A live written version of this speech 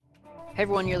Hey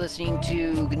everyone, you're listening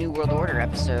to the New World Order,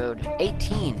 episode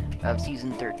 18 of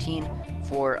season 13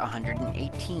 for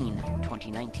 118,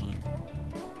 2019.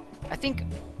 I think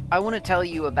I want to tell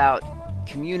you about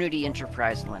Community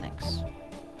Enterprise Linux.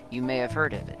 You may have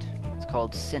heard of it. It's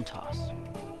called CentOS.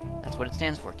 That's what it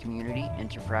stands for, Community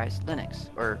Enterprise Linux,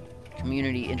 or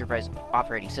Community Enterprise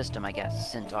Operating System, I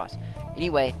guess, CentOS.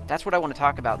 Anyway, that's what I want to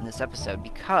talk about in this episode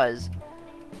because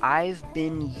I've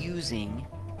been using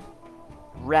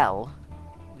RHEL,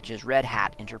 which is Red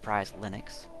Hat Enterprise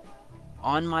Linux,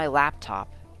 on my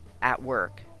laptop at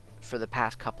work for the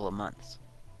past couple of months.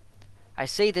 I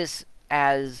say this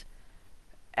as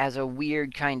a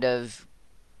weird kind of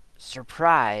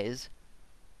surprise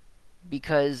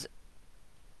because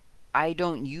I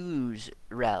don't use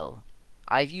RHEL.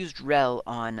 I've used RHEL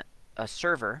on a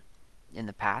server in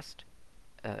the past,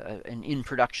 an in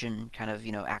production kind of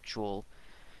actual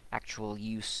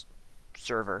use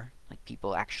server. Like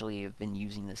people actually have been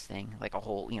using this thing, like a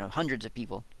whole hundreds of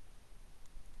people.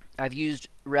 I've used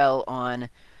RHEL on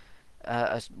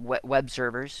web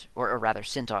servers, or rather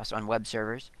CentOS on web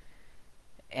servers,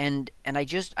 and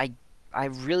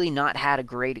I've really not had a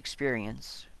great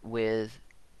experience with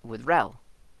RHEL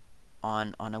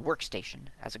on a workstation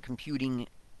as a computing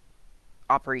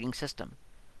operating system,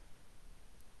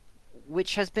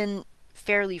 which has been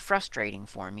fairly frustrating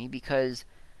for me because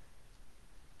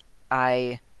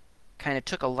I kind of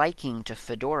took a liking to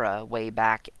Fedora way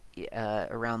back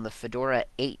around the Fedora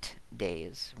 8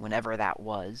 days, whenever that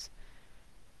was.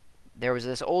 There was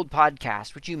this old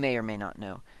podcast, which you may or may not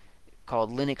know,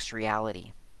 called Linux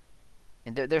Reality.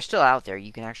 And they're still out there.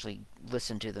 You can actually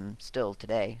listen to them still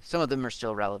today. Some of them are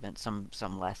still relevant, some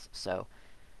less so.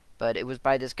 But it was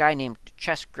by this guy named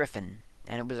Chess Griffin,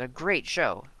 and it was a great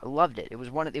show. I loved it. It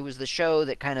was the show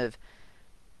that kind of,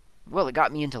 well, it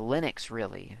got me into Linux,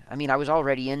 really. I mean, I was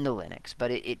already into Linux,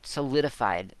 but it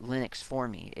solidified Linux for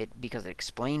me. Because it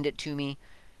explained it to me.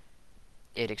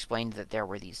 It explained that there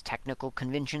were these technical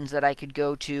conventions that I could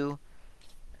go to.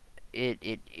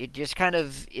 It just kind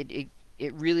of it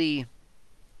really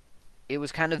it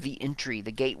was kind of the entry,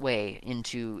 the gateway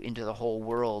into the whole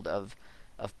world of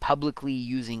publicly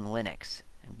using Linux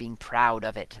and being proud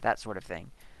of it, that sort of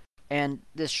thing. And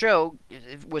this show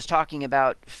was talking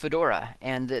about Fedora,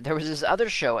 and there was this other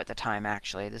show at the time.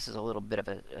 Actually, this is a little bit of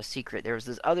a secret. There was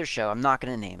this other show. I'm not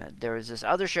going to name it. There was this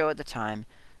other show at the time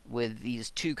with these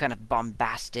two kind of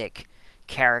bombastic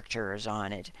characters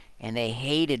on it, and they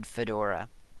hated Fedora.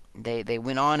 They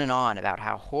went on and on about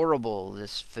how horrible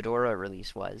this Fedora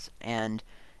release was, and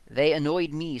they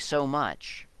annoyed me so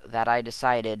much that I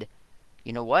decided,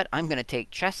 you know what? I'm going to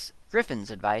take Chess Griffin's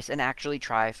advice and actually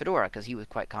try Fedora because he was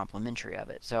quite complimentary of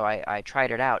it. So I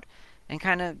tried it out and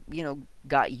kind of,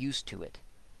 got used to it.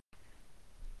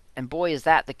 And boy, is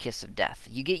that the kiss of death.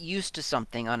 You get used to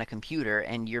something on a computer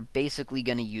and you're basically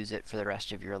going to use it for the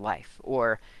rest of your life.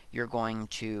 Or you're going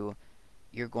to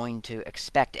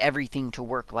expect everything to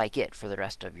work like it for the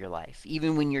rest of your life.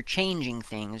 Even when you're changing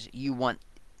things, you want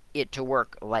it to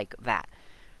work like that.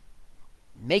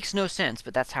 Makes no sense,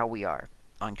 but that's how we are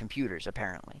on computers,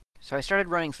 apparently. So I started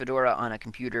running Fedora on a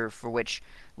computer for which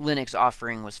Linux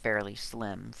offering was fairly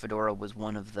slim. Fedora was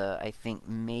one of the, I think,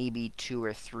 maybe two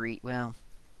or three, well,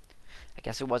 I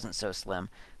guess it wasn't so slim.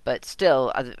 But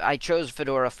still, I chose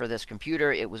Fedora for this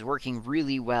computer. It was working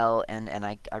really well, and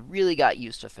I really got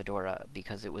used to Fedora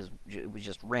because it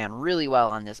just ran really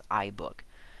well on this iBook.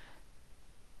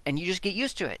 And you just get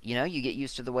used to it, You get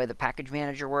used to the way the package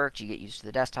manager works, you get used to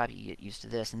the desktop, you get used to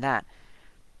this and that.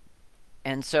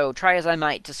 And so, try as I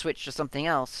might to switch to something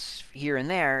else here and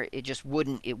there, it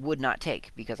would not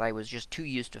take because I was just too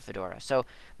used to Fedora. So,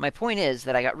 my point is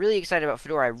that I got really excited about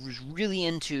Fedora. I was really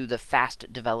into the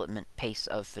fast development pace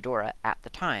of Fedora at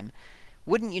the time.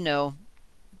 Wouldn't you know,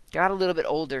 got a little bit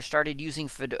older, started using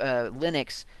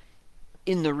Linux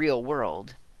in the real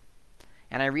world,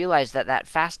 and I realized that that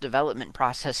fast development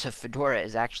process of Fedora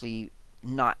is actually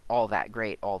not all that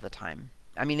great all the time.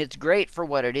 I mean, it's great for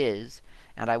what it is,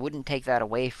 and I wouldn't take that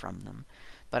away from them.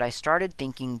 But I started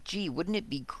thinking, gee, wouldn't it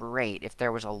be great if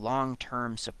there was a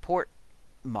long-term support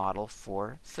model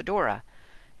for Fedora?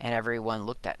 And everyone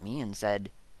looked at me and said,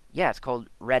 yeah, it's called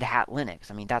Red Hat Linux.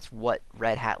 I mean, that's what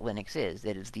Red Hat Linux is.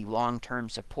 It is the long-term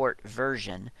support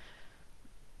version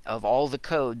of all the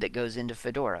code that goes into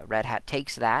Fedora. Red Hat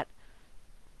takes that,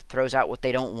 throws out what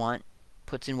they don't want,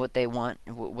 puts in what they want,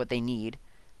 what they need,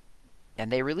 and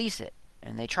they release it.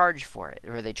 And they charge for it,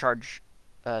 or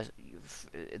uh,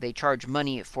 they charge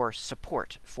money for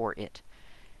support for it.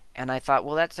 And I thought,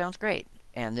 well, that sounds great.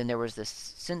 And then there was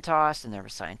this CentOS, and there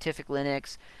was Scientific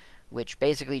Linux, which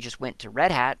basically just went to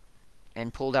Red Hat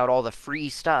and pulled out all the free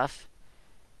stuff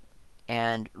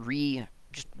and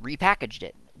just repackaged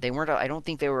it. They weren't. I don't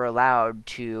think they were allowed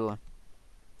to.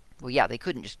 Well, yeah, they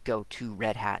couldn't just go to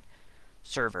Red Hat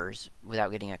servers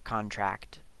without getting a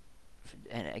contract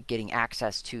and getting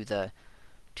access to the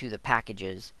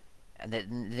packages, and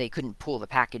they couldn't pull the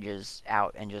packages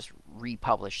out and just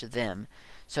republish them.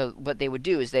 So what they would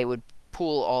do is they would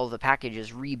pull all the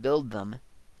packages, rebuild them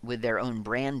with their own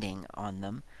branding on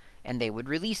them, and they would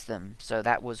release them. So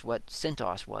that was what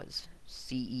CentOS was,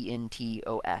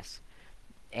 CentOS.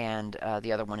 And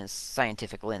the other one is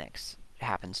Scientific Linux.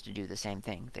 Happens to do the same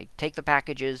thing. They take the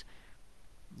packages,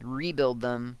 rebuild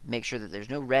them, make sure that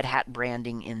there's no Red Hat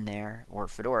branding in there, or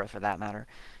Fedora for that matter,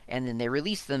 and then they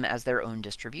release them as their own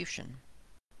distribution.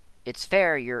 It's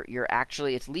fair,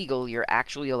 it's legal, you're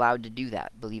actually allowed to do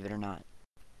that, believe it or not.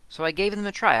 So I gave them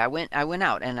a try. I went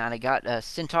out and I got a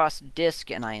CentOS disk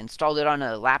and I installed it on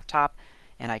a laptop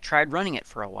and I tried running it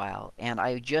for a while, and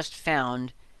I just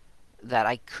found that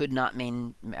I could not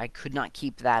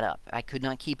keep that up. I could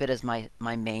not keep it as my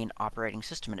main operating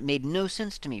system. And it made no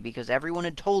sense to me because everyone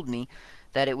had told me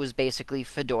that it was basically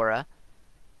Fedora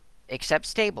except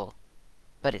stable.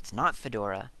 But it's not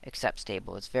Fedora except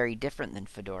stable. It's very different than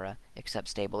Fedora except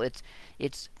stable. It's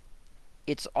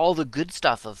all the good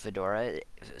stuff of Fedora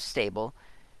stable,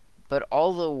 but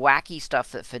all the wacky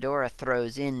stuff that Fedora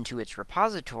throws into its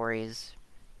repositories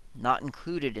not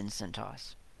included in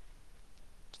CentOS.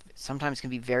 Sometimes can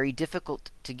be very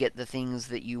difficult to get the things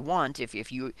that you want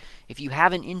if you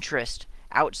have an interest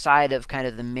outside of kind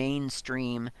of the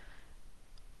mainstream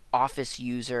office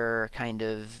user kind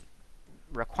of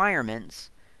requirements.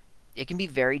 It can be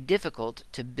very difficult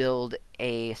to build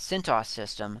a CentOS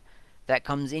system that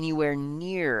comes anywhere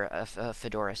near a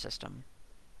Fedora system.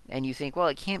 And you think, well,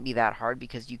 it can't be that hard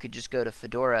because you could just go to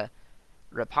Fedora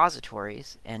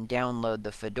repositories and download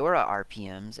the Fedora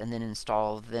RPMs and then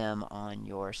install them on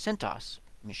your CentOS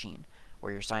machine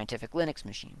or your Scientific Linux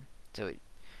machine. So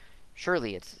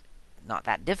surely it's not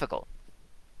that difficult.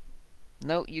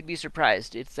 No, you'd be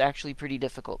surprised. It's actually pretty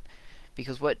difficult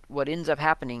because what ends up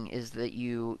happening is that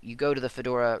you go to the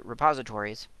Fedora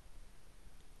repositories,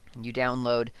 you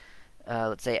download,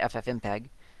 let's say FFmpeg,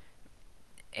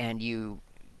 and you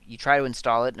try to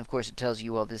install it, and of course it tells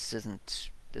you, well, this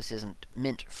isn't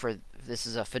meant for, this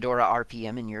is a Fedora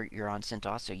RPM and you're on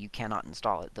CentOS, so you cannot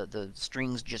install it. The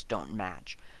strings just don't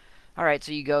match. Alright,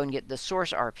 so you go and get the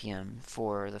source RPM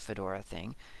for the Fedora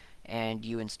thing, and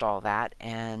you install that,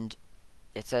 and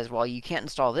it says, well, you can't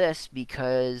install this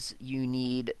because you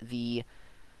need the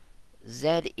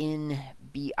ZNBI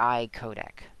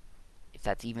codec. If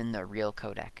that's even the real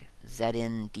codec.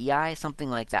 ZNDI? Something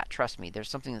like that. Trust me, there's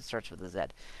something that starts with a Z.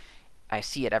 I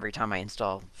see it every time I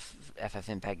install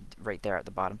FFmpeg right there at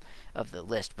the bottom of the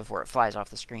list before it flies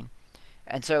off the screen.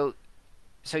 And so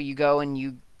you go and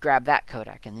you grab that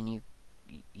codec, and then you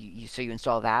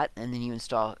install that, and then you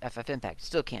install FFmpeg.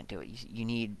 Still can't do it. You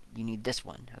need this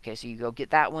one. Okay, so you go get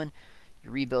that one,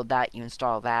 you rebuild that, you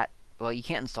install that. Well, you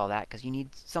can't install that because you need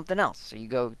something else. So you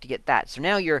go to get that. So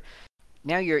now you're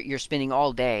spending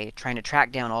all day trying to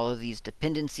track down all of these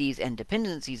dependencies and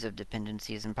dependencies of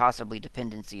dependencies and possibly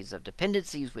dependencies of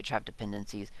dependencies which have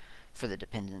dependencies for the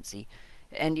dependency.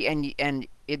 And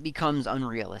it becomes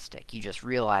unrealistic. You just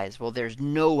realize, well, there's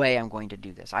no way I'm going to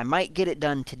do this. I might get it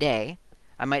done today.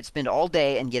 I might spend all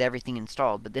day and get everything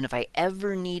installed, but then if I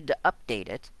ever need to update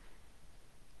it,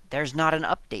 there's not an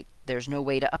update. There's no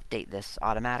way to update this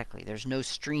automatically. There's no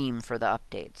stream for the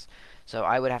updates. So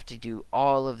I would have to do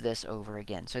all of this over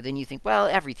again. So then you think, well,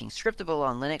 everything's scriptable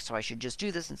on Linux, so I should just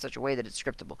do this in such a way that it's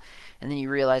scriptable. And then you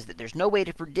realize that there's no way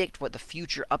to predict what the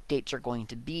future updates are going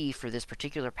to be for this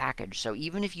particular package. So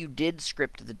even if you did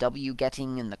script the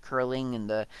wgetting and the curling and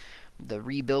the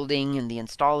rebuilding and the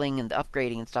installing and the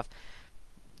upgrading and stuff,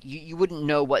 you wouldn't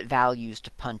know what values to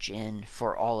punch in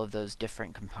for all of those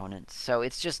different components. So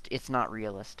it's not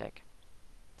realistic.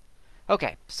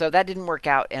 Okay, so that didn't work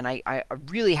out, and I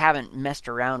really haven't messed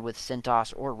around with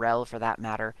CentOS or RHEL for that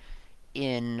matter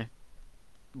in,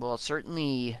 well,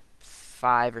 certainly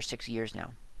 5 or 6 years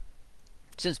now.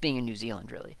 Since being in New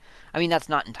Zealand, really. I mean, that's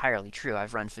not entirely true.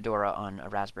 I've run Fedora on a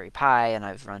Raspberry Pi, and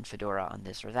I've run Fedora on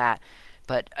this or that.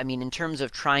 But, I mean, in terms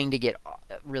of trying to get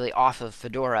really off of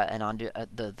Fedora and onto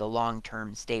the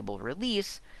long-term stable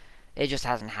release, it just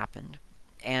hasn't happened.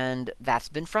 And that's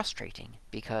been frustrating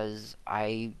because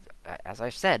as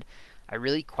I've said, I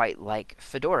really quite like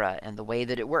Fedora and the way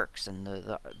that it works and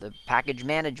the package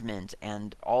management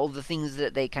and all the things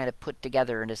that they kind of put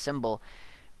together and assemble.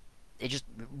 It just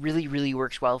really, really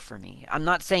works well for me. I'm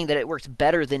not saying that it works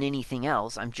better than anything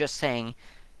else. I'm just saying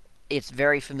it's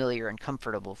very familiar and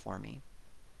comfortable for me.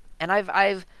 And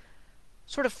I've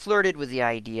sort of flirted with the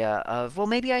idea of, well,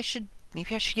 maybe I should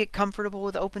get comfortable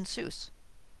with OpenSUSE.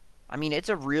 I mean, it's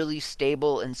a really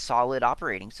stable and solid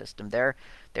operating system. Their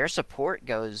support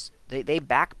goes they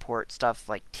backport stuff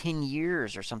like 10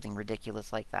 years or something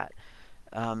ridiculous like that.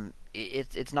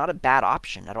 It's not a bad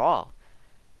option at all.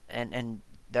 And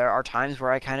there are times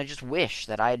where I kind of just wish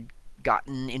that I'd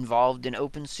gotten involved in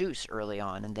OpenSUSE early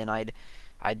on, and then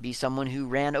I'd be someone who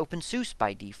ran OpenSUSE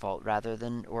by default rather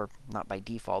than, or not by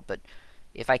default, but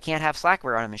if I can't have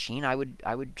Slackware on a machine, I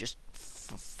would just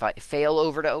fail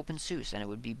over to OpenSUSE, and it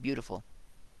would be beautiful.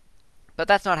 But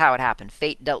that's not how it happened.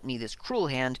 Fate dealt me this cruel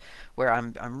hand where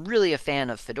I'm really a fan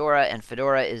of Fedora, and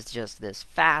Fedora is just this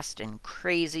fast and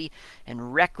crazy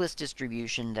and reckless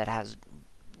distribution that has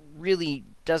really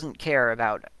doesn't care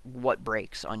about what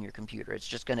breaks on your computer. It's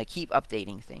just going to keep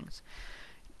updating things.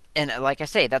 And like I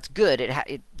say, that's good.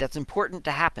 That's important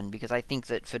to happen because I think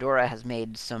that Fedora has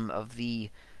made some of the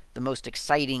most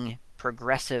exciting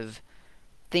progressive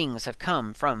things have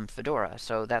come from Fedora.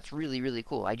 So that's really really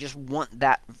cool. I just want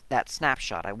that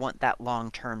snapshot. I want that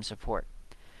long-term support.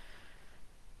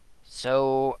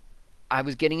 So I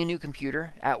was getting a new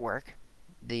computer at work.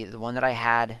 The one that I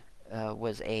had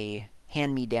was a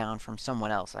hand me down from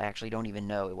someone else. I actually don't even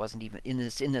know. It wasn't even in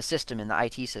the system, in the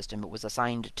IT system. It was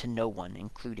assigned to no one,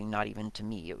 including not even to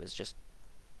me. It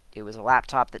was a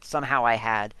laptop that somehow I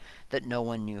had that no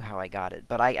one knew how I got it.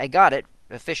 But I got it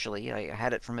officially. I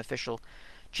had it from official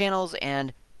channels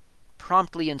and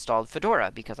promptly installed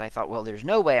Fedora because I thought, well, there's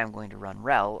no way I'm going to run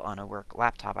RHEL on a work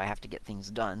laptop. I have to get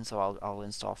things done, so I'll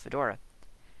install Fedora.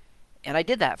 And I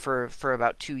did that for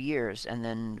about 2 years, and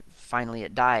then finally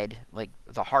it died, like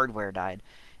the hardware died,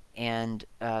 and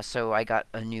so I got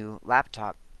a new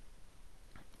laptop,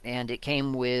 and it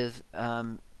came with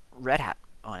Red Hat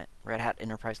on it, Red Hat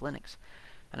Enterprise Linux,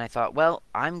 and I thought, well,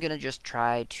 I'm gonna just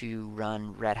try to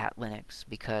run Red Hat Linux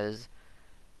because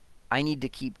I need to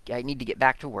get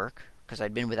back to work because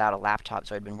I'd been without a laptop,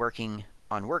 so I'd been working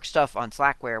on work stuff on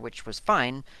Slackware, which was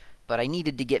fine, but I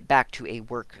needed to get back to a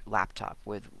work laptop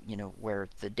with, where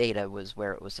the data was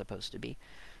where it was supposed to be.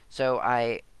 So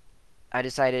I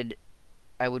decided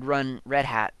I would run Red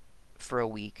Hat for a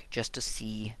week just to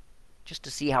see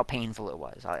how painful it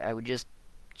was. I would just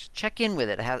check in with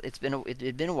it. It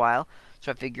had been a while,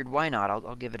 so I figured why not?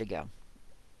 I'll give it a go.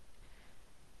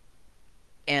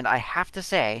 And I have to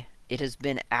say, it has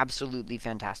been absolutely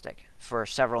fantastic for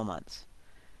several months.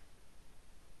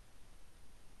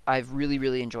 I've really,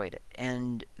 really enjoyed it,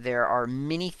 and there are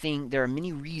many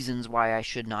reasons why I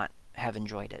should not have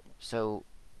enjoyed it. So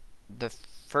the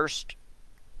first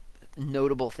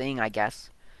notable thing, I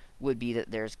guess, would be that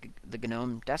there's the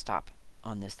GNOME desktop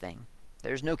on this thing.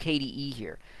 There's no KDE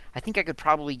here. I think I could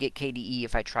probably get KDE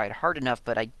if I tried hard enough,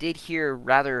 but I did hear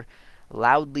rather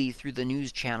loudly through the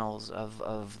news channels of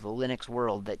the Linux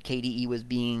world that KDE was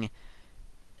being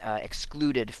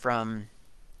excluded from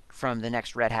the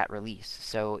next Red Hat release.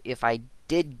 So if I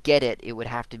did get it, it would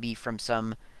have to be from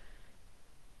some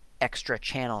extra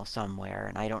channel somewhere,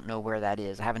 and I don't know where that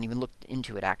is. I haven't even looked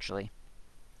into it actually,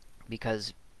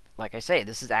 because, like I say,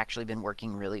 this has actually been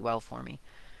working really well for me.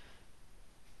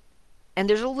 And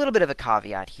there's a little bit of a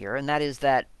caveat here, and that is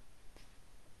that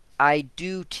I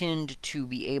do tend to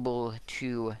be able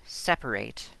to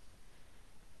separate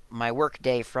my work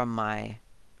day from my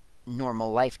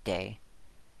normal life day,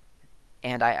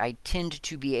 and I tend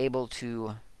to be able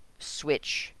to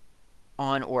switch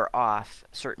on or off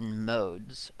certain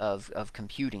modes of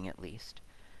computing, at least.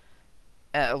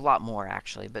 A lot more,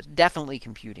 actually, but definitely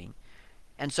computing.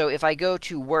 And so if I go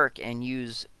to work and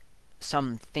use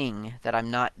something that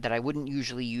I wouldn't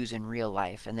usually use in real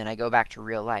life, and then I go back to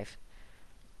real life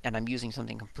and I'm using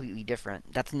something completely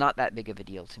different, that's not that big of a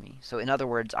deal to me. So in other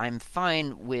words, I'm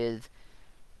fine with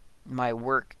my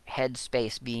work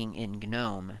headspace being in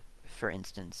GNOME, for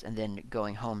instance, and then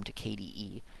going home to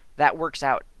KDE. That works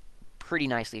out pretty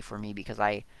nicely for me because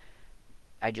I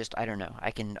don't know.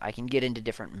 I can get into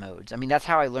different modes. I mean, that's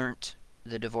how I learnt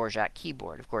the Dvorak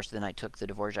keyboard. Of course, then I took the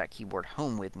Dvorak keyboard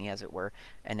home with me, as it were,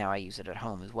 and now I use it at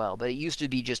home as well. But it used to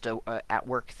be just a at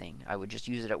work thing. I would just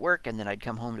use it at work, and then I'd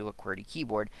come home to a QWERTY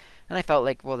keyboard, and I felt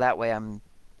like, well, that way I'm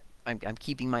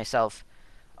keeping myself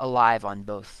alive on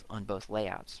both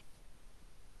layouts.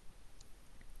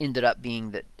 Ended up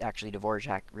being that actually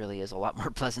Dvorak really is a lot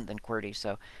more pleasant than QWERTY,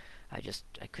 so I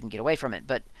couldn't get away from it.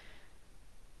 But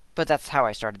that's how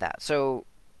I started that. So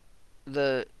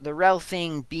the RHEL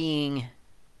thing being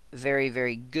very,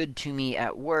 very good to me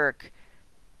at work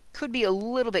could be a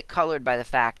little bit colored by the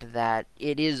fact that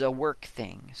it is a work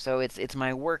thing. So it's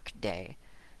my work day.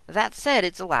 That said,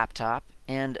 it's a laptop,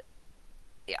 and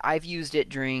I've used it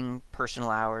during personal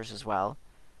hours as well,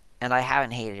 and I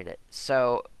haven't hated it.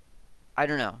 So I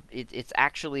don't know. It's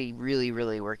actually really,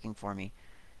 really working for me.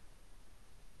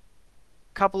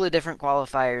 Couple of different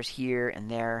qualifiers here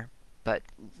and there, but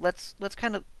let's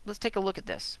take a look at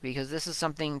this because this is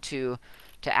something to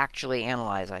actually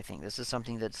analyze. I think this is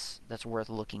something that's worth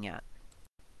looking at.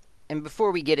 And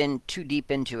before we get in too deep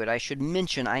into it, I should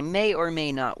mention I may or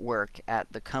may not work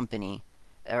at the company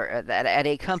or at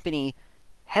a company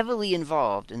heavily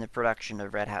involved in the production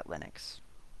of Red Hat Linux.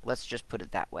 Let's just put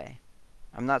it that way.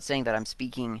 I'm not saying that I'm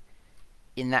speaking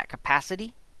in that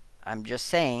capacity. I'm just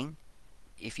saying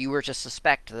if you were to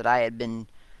suspect that I had been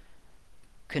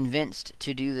convinced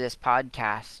to do this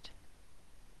podcast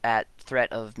at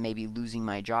threat of maybe losing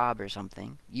my job or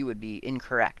something, you would be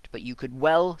incorrect. But you could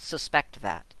well suspect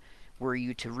that were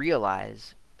you to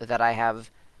realize that I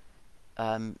have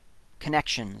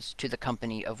connections to the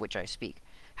company of which I speak.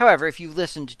 However, if you've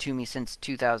listened to me since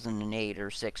 2008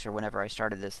 or 6 or whenever I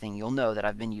started this thing, you'll know that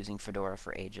I've been using Fedora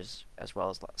for ages as well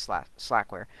as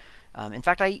Slackware. In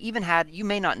fact, I even had, you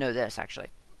may not know this actually,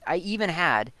 I even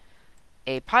had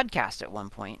a podcast at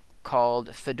one point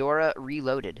called Fedora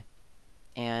Reloaded.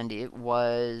 And it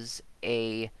was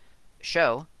a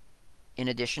show, in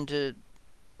addition to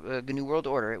GNU World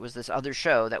Order, it was this other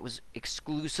show that was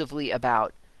exclusively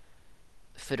about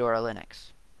Fedora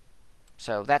Linux.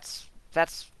 So that's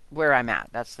where I'm at.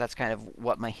 That's kind of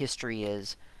what my history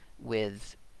is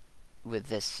with with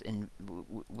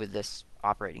this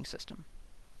operating system.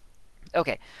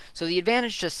 Okay, so the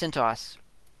advantage to CentOS.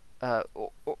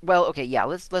 Well, okay, yeah.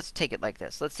 Let's take it like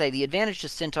this. Let's say the advantage to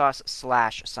CentOS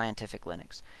 / Scientific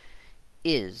Linux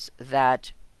is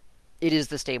that it is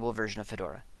the stable version of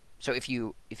Fedora. So if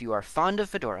you are fond of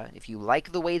Fedora, if you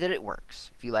like the way that it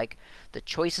works, if you like the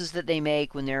choices that they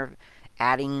make when they're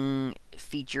adding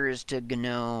features to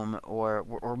GNOME or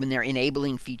when they're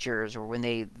enabling features or when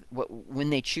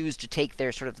they choose to take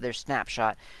their sort of their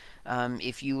snapshot,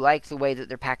 if you like the way that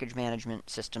their package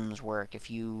management systems work, if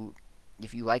you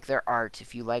like their art,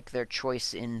 if you like their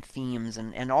choice in themes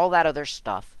and all that other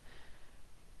stuff,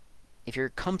 if you're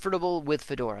comfortable with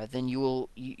Fedora, then you'll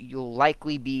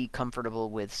likely be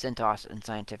comfortable with CentOS and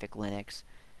Scientific Linux,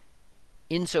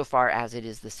 insofar as it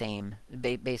is the same,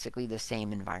 basically the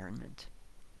same environment.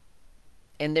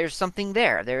 And there's something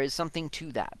there. There is something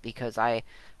to that because I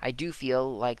do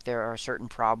feel like there are certain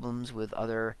problems with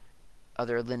other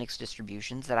Linux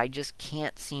distributions that I just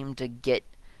can't seem to get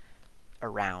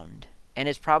around. And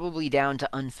it's probably down to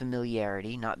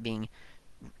unfamiliarity, not being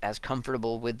as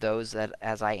comfortable with those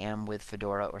as I am with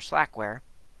Fedora or Slackware.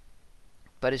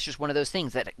 But it's just one of those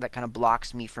things that kind of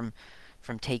blocks me from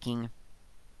taking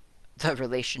the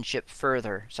relationship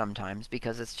further sometimes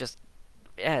because it's just,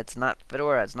 yeah, it's not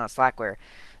Fedora, it's not Slackware.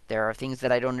 There are things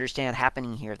that I don't understand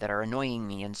happening here that are annoying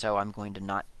me, and so I'm going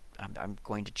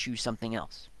to choose something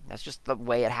else. That's just the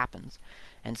way it happens.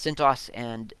 And CentOS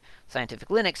and Scientific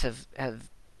Linux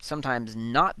have sometimes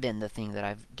not been the thing that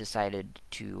I've decided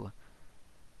to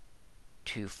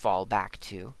fall back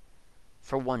to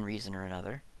for one reason or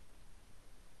another.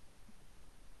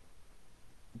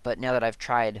 But now that I've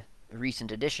tried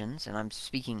recent editions, and I'm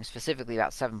speaking specifically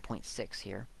about 7.6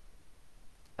 here,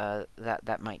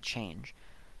 that might change.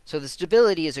 So the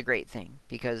stability is a great thing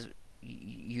because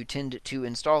you tend to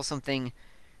install something,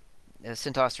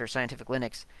 CentOS or Scientific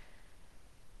Linux,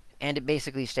 and it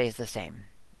basically stays the same.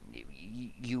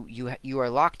 You are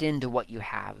locked into what you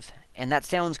have. And that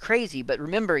sounds crazy, but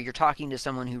remember, you're talking to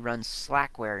someone who runs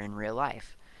Slackware in real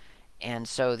life. And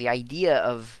so the idea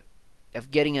of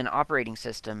getting an operating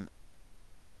system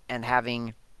and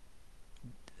having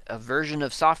a version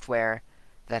of software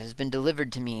that has been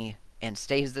delivered to me and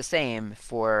stays the same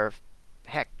for,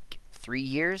 heck, 3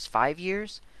 years, 5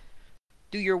 years,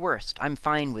 do your worst. I'm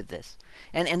fine with this.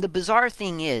 And the bizarre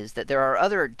thing is that there are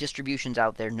other distributions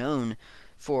out there known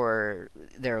for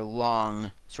their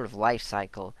long sort of life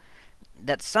cycle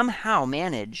that somehow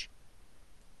manage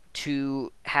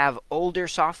to have older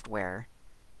software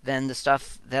than the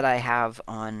stuff that I have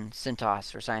on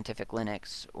CentOS or Scientific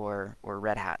Linux or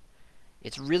Red Hat.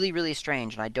 It's really, really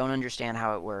strange, and I don't understand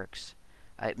how it works.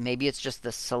 Maybe it's just the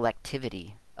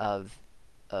selectivity of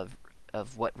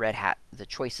what Red Hat, the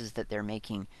choices that they're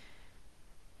making.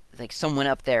 Like someone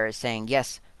up there is saying,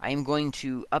 yes, I am going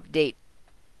to update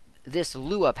this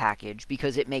Lua package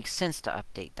because it makes sense to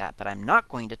update that, but I'm not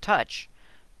going to touch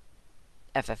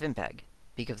FFmpeg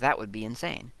because that would be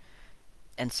insane.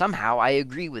 And somehow I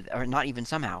agree with, or not even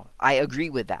somehow, I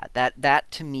agree with that.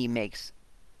 That to me makes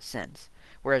sense.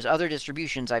 Whereas other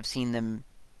distributions, I've seen them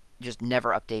just never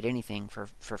update anything for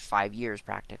 5 years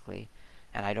practically.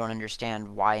 And I don't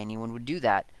understand why anyone would do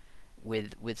that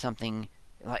with something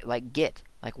like Git.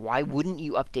 Like, why wouldn't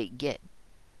you update Git?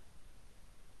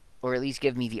 Or at least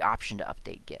give me the option to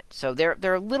update Git. So there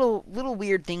are little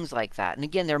weird things like that. And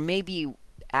again, there may be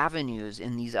avenues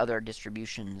in these other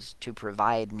distributions to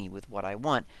provide me with what I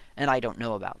want, and I don't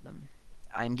know about them.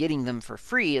 I'm getting them for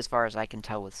free as far as I can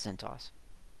tell with CentOS.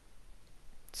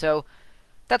 So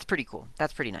that's pretty cool.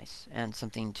 That's pretty nice, and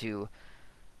something to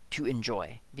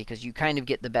enjoy, because you kind of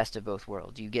get the best of both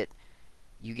worlds. You get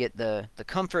the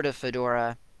comfort of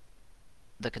Fedora,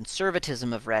 the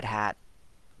conservatism of Red Hat,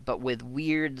 but with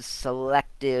weird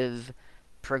selective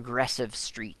progressive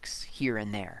streaks here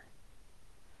and there.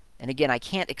 And again, I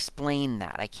can't explain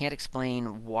that. I can't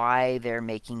explain why they're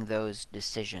making those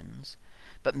decisions.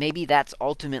 But maybe that's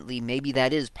ultimately, maybe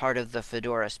that is part of the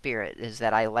Fedora spirit, is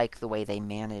that I like the way they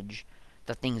manage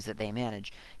the things that they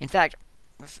manage. In fact,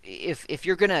 if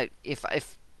you're gonna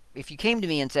if you came to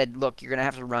me and said, look, you're gonna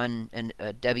have to run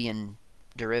a Debian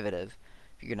derivative,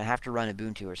 if you're gonna have to run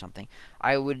Ubuntu or something,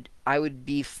 I would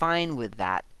be fine with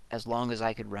that as long as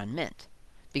I could run Mint,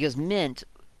 because Mint,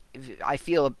 I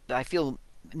feel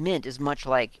Mint is much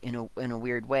like, in a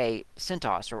weird way,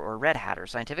 CentOS or Red Hat or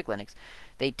Scientific Linux.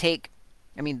 They take,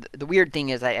 I mean, the weird thing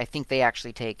is I think they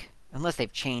actually take, unless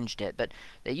they've changed it, but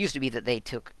it used to be that they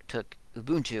took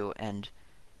Ubuntu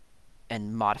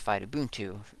and modified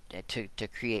Ubuntu to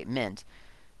create Mint,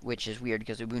 which is weird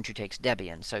because Ubuntu takes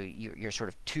Debian, so you're sort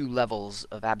of two levels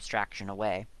of abstraction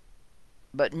away.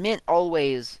 But Mint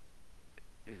always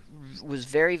was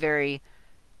very, very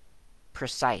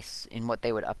precise in what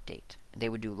they would update. They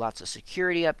would do lots of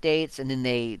security updates, and then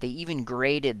they even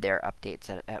graded their updates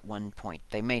at one point.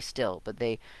 They may still, but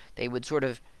they would sort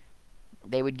of,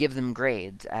 they would give them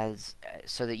grades as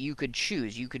so that you could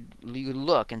choose. You could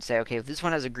look and say, okay, if this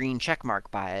one has a green check mark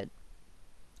by it,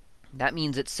 that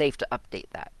means it's safe to update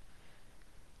that.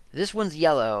 This one's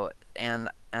yellow, and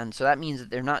so that means that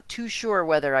they're not too sure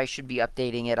whether I should be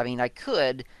updating it. I mean, I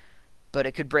could, but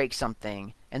it could break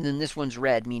something. And then this one's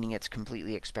red, meaning it's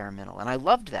completely experimental. And I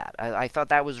loved that. I thought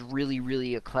that was really,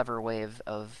 really a clever way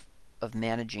of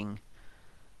managing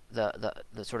the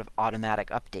sort of automatic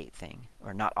update thing.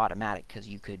 Or not automatic, because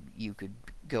you could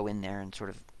go in there and sort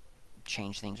of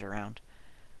change things around.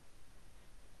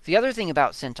 The other thing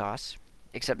about CentOS,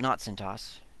 except not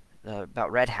CentOS,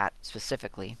 about Red Hat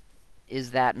specifically,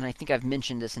 is that, and I think I've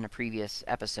mentioned this in a previous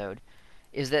episode,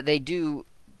 is that they do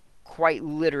quite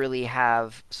literally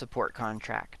have support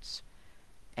contracts.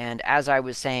 And as I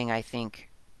was saying, I think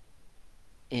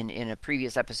in a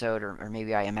previous episode, or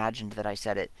maybe I imagined that I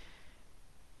said it,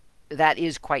 that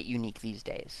is quite unique these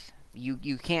days.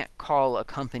 You can't call a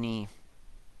company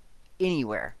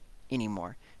anywhere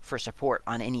anymore for support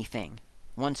on anything.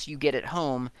 Once you get it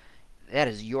home, that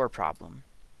is your problem.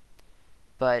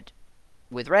 But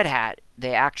with Red Hat,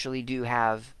 they actually do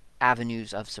have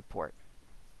avenues of support.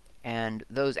 And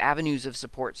those avenues of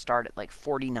support start at like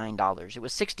 $49. It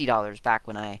was $60 back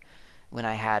when I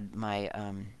had my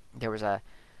there was a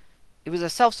it was a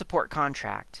self-support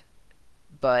contract,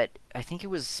 but I think it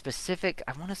was specific.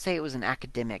 I want to say it was an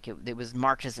academic. It was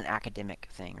marked as an academic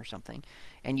thing or something,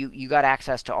 and you got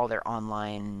access to all their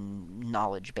online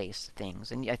knowledge-based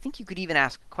things, and I think you could even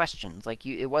ask questions. Like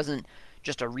it wasn't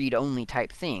just a read-only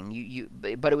type thing.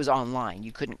 But it was online.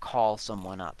 You couldn't call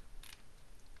someone up.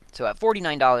 So at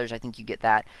 $49, I think you get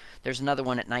that. There's another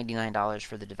one at $99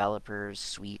 for the developers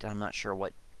suite. I'm not sure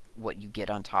what you get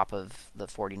on top of the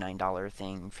 $49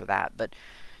 thing for that, but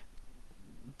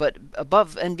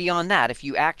above and beyond that, if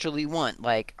you actually want,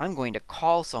 like, I'm going to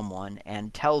call someone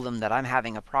and tell them that I'm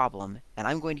having a problem and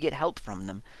I'm going to get help from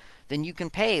them, then you can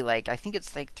pay, like, I think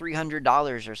it's like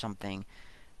 $300 or something,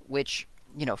 which,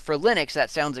 for Linux that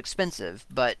sounds expensive,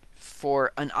 but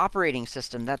for an operating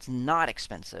system that's not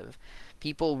expensive.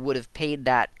 People would have paid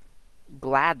that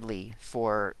gladly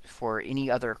for any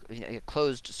other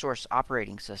closed source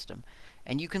operating system.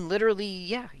 And you can literally,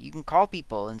 yeah, you can call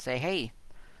people and say, hey,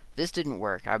 this didn't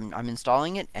work. I'm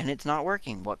installing it and it's not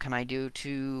working. What can I do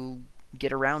to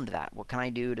get around that? What can I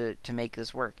do to make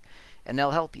this work? And they'll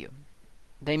help you.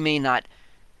 They may not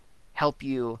help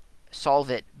you solve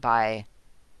it by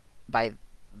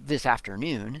this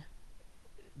afternoon,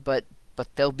 but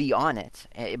they'll be on it.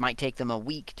 It might take them a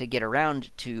week to get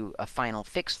around to a final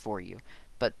fix for you,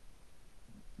 but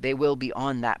they will be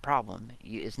on that problem.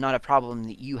 It's not a problem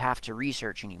that you have to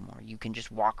research anymore. You can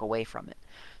just walk away from it.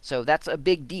 So that's a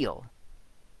big deal.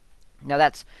 Now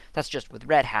that's just with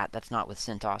Red Hat. That's not with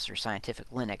CentOS or Scientific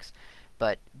Linux,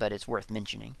 but it's worth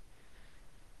mentioning.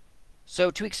 So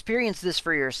to experience this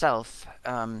for yourself,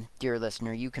 dear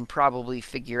listener, you can probably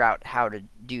figure out how to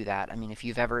do that. I mean, if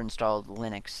you've ever installed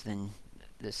Linux, then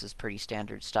this is pretty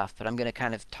standard stuff, but I'm going to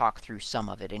kind of talk through some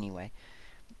of it anyway.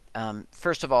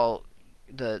 First of all,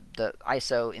 the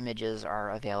ISO images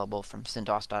are available from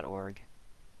CentOS.org.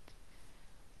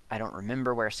 I don't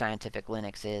remember where Scientific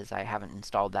Linux is. I haven't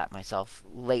installed that myself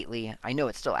lately. I know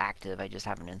it's still active. I just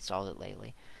haven't installed it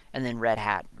lately. And then Red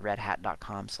Hat,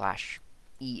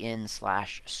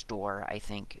 redhat.com/en/store, I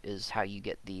think, is how you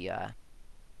get the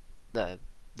the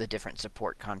different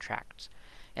support contracts.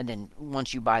 And then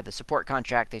once you buy the support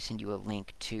contract, they send you a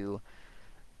link to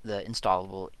the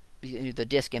installable, the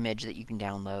disk image that you can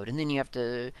download. And then you have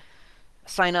to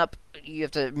sign up. You have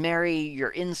to marry your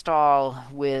install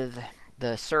with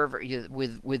the server,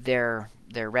 with their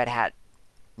Red Hat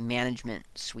management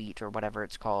suite or whatever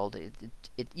it's called.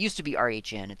 It used to be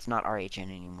RHN. It's not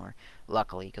RHN anymore,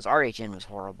 luckily, because RHN was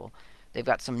horrible. They've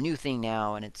got some new thing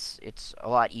now, and it's a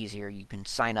lot easier. You can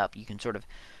sign up. You can sort of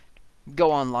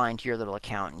go online to your little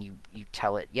account, and you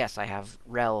tell it, yes, I have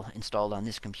RHEL installed on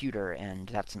this computer, and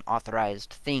that's an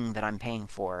authorized thing that I'm paying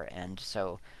for, and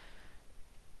so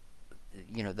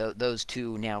those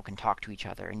two now can talk to each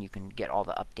other, and you can get all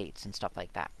the updates and stuff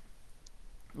like that.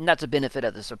 And that's a benefit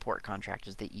of the support contract,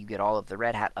 is that you get all of the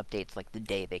Red Hat updates like the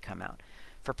day they come out.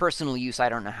 For personal use, I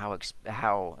don't know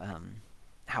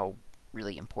how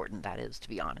really important that is, to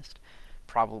be honest.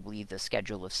 Probably the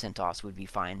schedule of CentOS would be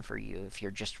fine for you if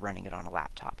you're just running it on a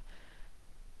laptop.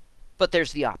 But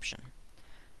there's the option.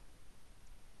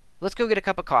 Let's go get a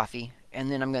cup of coffee,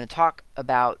 and then I'm going to talk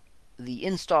about the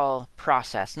install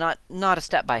process, not a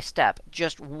step-by-step,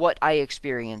 just what I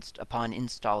experienced upon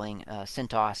installing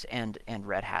CentOS and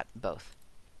Red Hat both.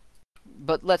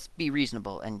 But let's be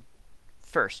reasonable and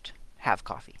first have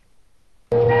coffee.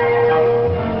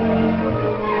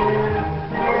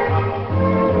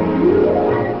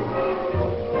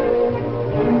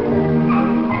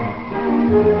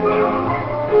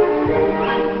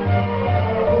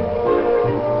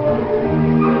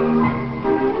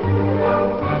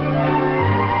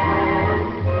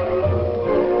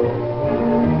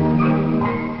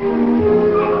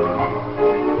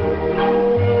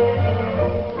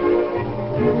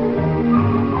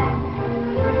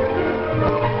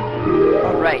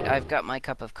 Alright, I've got my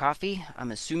cup of coffee.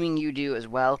 I'm assuming you do as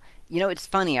well. You know, it's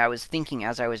funny, I was thinking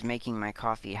as I was making my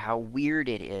coffee how weird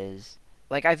it is.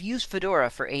 Like, I've used Fedora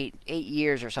for eight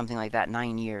years or something like that,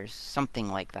 9 years, something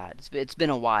like that. It's been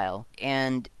a while,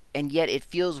 and yet it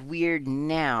feels weird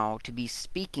now to be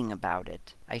speaking about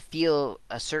it. I feel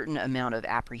a certain amount of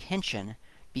apprehension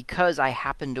because I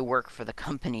happen to work for the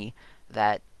company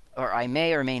that, or I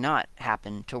may or may not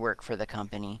happen to work for the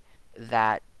company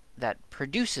that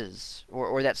produces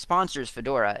or that sponsors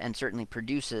Fedora and certainly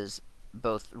produces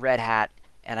both Red Hat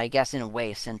and I guess in a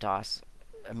way CentOS.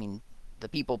 I mean, the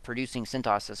people producing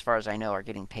CentOS, as far as I know, are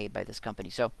getting paid by this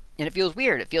company. So, and it feels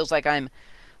weird. It feels like I'm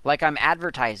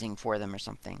advertising for them or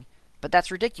something. But that's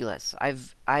ridiculous.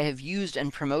 I have used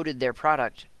and promoted their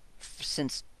product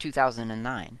since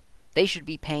 2009. They should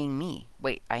be paying me.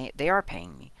 Wait, they are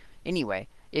paying me. Anyway,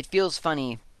 it feels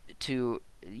funny to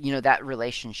that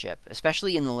relationship,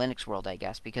 especially in the Linux world, I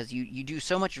guess, because you do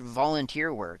so much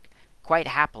volunteer work quite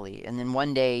happily, and then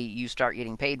one day you start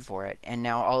getting paid for it, and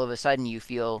now all of a sudden you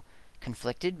feel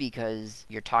conflicted because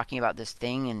you're talking about this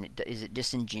thing, and is it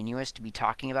disingenuous to be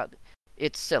talking about?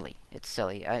 It's silly. It's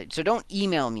silly. So don't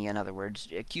email me, in other words,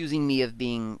 accusing me of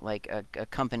being like a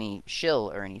company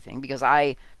shill or anything, because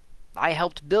I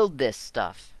helped build this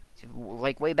stuff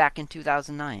like way back in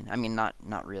 2009. I mean, not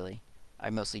really. I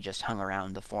mostly just hung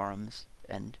around the forums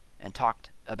and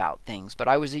talked about things. But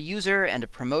I was a user and a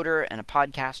promoter and a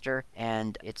podcaster,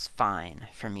 and it's fine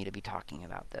for me to be talking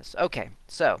about this. Okay,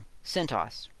 so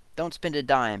CentOS. Don't spend a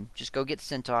dime. Just go get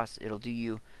CentOS. It'll do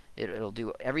you. It'll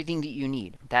do everything that you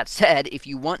need. That said, if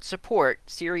you want support,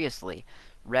 seriously,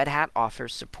 Red Hat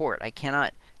offers support. I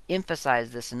cannot emphasize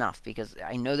this enough because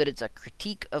I know that it's a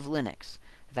critique of Linux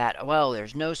that, well,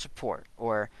 there's no support,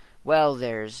 or, well,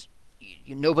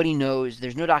 nobody knows,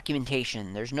 there's no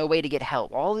documentation, there's no way to get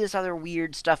help, all this other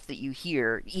weird stuff that you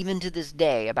hear even to this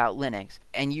day about Linux.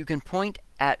 And you can point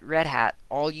at Red Hat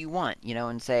all you want,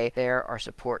 and say there are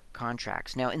support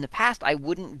contracts. Now, in the past, I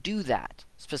wouldn't do that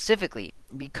specifically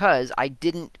because I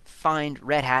didn't find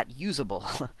Red Hat usable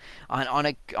on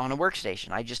a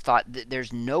workstation. I just thought that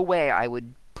there's no way I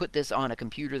would put this on a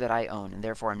computer that I own, and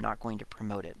therefore I'm not going to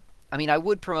promote it. I mean, I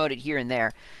would promote it here and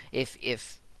there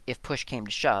if push came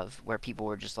to shove, where people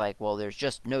were just like, well, there's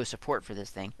just no support for this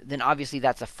thing, then obviously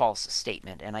that's a false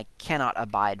statement, and I cannot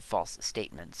abide false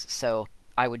statements. So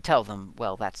I would tell them,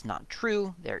 well, that's not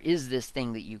true. There is this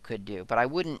thing that you could do, but I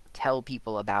wouldn't tell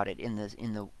people about it in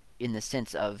the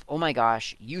sense of, oh my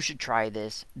gosh, you should try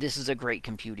this. This is a great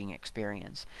computing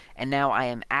experience. And now I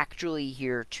am actually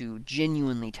here to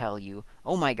genuinely tell you,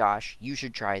 oh my gosh, you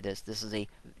should try this. This is a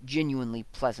genuinely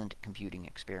pleasant computing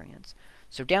experience.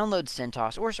 So download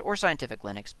CentOS or Scientific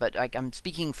Linux, but I'm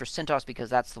speaking for CentOS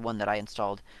because that's the one that I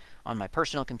installed on my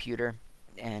personal computer,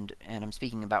 and I'm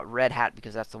speaking about Red Hat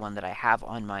because that's the one that I have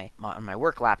on my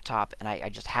work laptop, and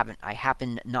I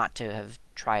happen not to have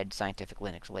tried Scientific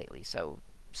Linux lately. So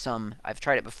I've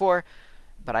tried it before,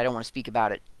 but I don't want to speak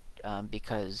about it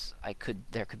because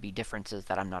there could be differences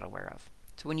that I'm not aware of.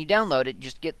 So when you download it,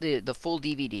 just get the full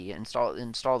DVD,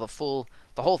 install the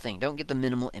whole thing. Don't get the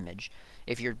minimal image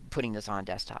if you're putting this on a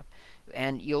desktop.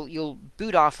 And you'll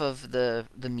boot off of the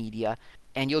media,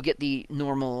 and you'll get the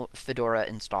normal Fedora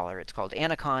installer. It's called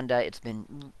Anaconda. It's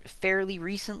been fairly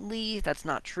recently. That's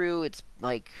not true. It's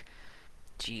like,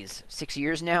 geez, 6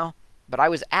 years now. But I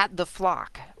was at the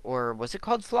Flock, or was it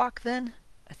called Flock then?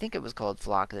 I think it was called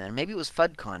Flock then. Maybe it was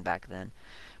FudCon back then.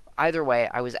 Either way,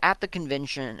 I was at the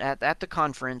convention, at the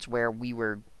conference where we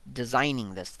were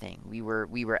designing this thing. We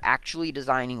were actually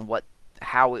designing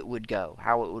how it would go,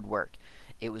 how it would work.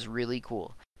 It was really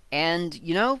cool. And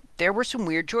there were some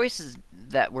weird choices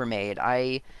that were made.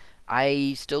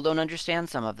 I still don't understand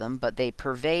some of them, but they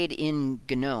pervade in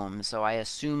GNOME, so I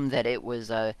assume that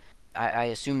I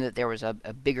assume that there was a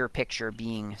bigger picture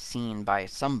being seen by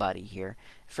somebody here.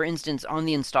 For instance, on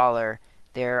the installer,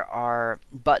 there are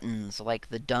buttons like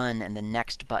the done and the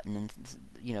next button, and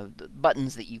the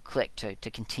buttons that you click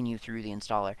to continue through the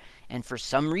installer. And for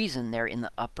some reason, they're in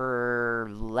the upper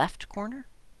left corner,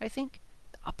 I think.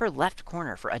 The upper left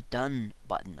corner for a done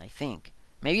button, I think.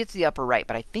 Maybe it's the upper right,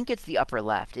 but I think it's the upper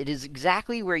left. It is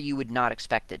exactly where you would not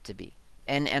expect it to be.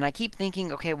 And I keep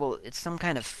thinking, okay, well, it's some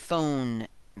kind of phone.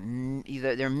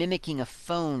 Either they're mimicking a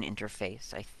phone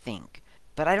interface, I think.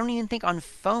 But I don't even think on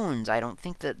phones. I don't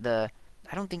think that the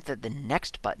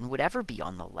next button would ever be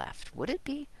on the left. Would it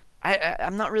be?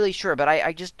 I'm not really sure, but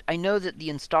I know that the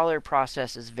installer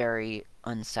process is very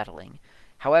unsettling.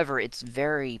 However, it's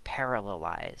very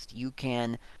parallelized. You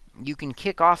can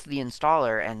kick off the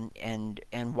installer,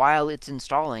 and while it's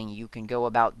installing, you can go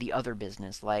about the other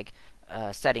business, like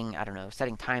setting, I don't know,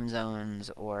 setting time zones,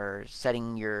 or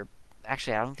setting your.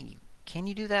 Actually, I don't think you can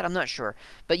you do that. I'm not sure,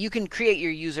 but you can create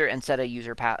your user and set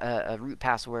a root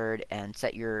password and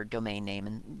set your domain name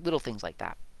and little things like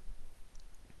that.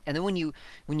 And then when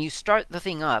you start the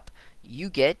thing up,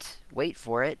 you get, wait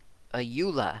for it, a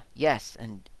EULA. Yes,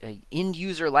 and a end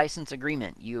user license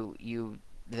agreement.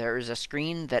 There is a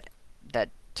screen that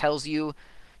tells you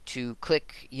to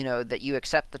click, that you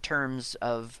accept the terms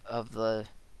of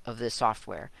this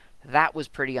software. That was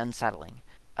pretty unsettling.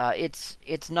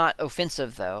 It's not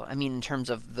offensive though. I mean, in terms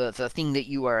of the thing that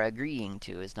you are agreeing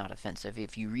to is not offensive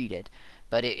if you read it,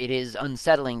 but it is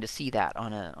unsettling to see that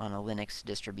on a Linux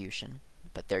distribution.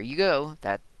 But there you go.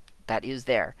 That is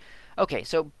there. Okay,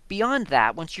 so beyond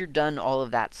that, once you're done all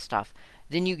of that stuff,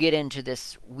 then you get into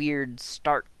this weird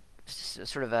sort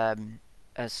of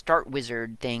a start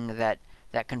wizard thing that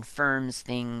confirms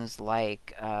things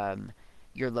like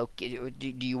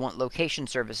do you want location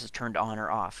services turned on or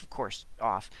off? Of course,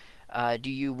 off. Do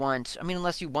you want, I mean,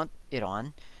 unless you want it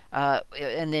on.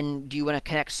 And then do you want to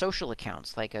connect social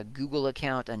accounts, like a Google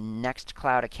account, a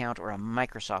Nextcloud account, or a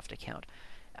Microsoft account?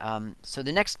 So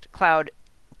the Nextcloud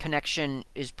connection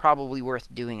is probably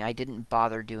worth doing. I didn't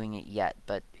bother doing it yet,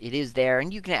 but it is there,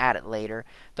 and you can add it later.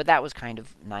 But that was kind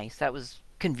of nice. That was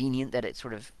convenient that it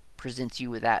sort of presents you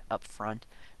with that up front.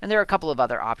 And there are a couple of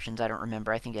other options I don't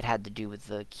remember. I think it had to do with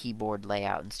the keyboard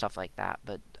layout and stuff like that,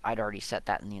 but I'd already set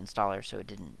that in the installer, so it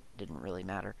didn't really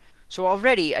matter. So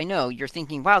already, I know you're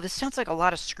thinking, wow, this sounds like a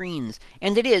lot of screens.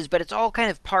 And it is, but it's all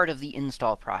kind of part of the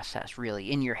install process,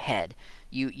 really, in your head.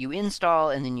 You install,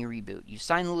 and then you reboot. You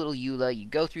sign the little EULA, you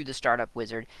go through the startup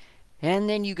wizard, and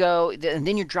then and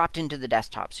then you're dropped into the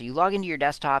desktop. So you log into your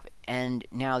desktop, and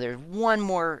now there's one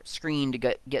more screen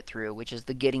to get through, which is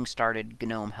the Getting Started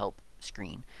GNOME Help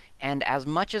screen. And as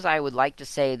much as I would like to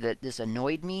say that this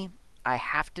annoyed me, I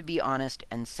have to be honest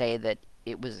and say that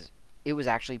it was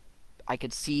actually, I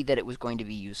could see that it was going to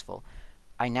be useful.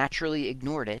 I naturally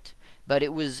ignored it, but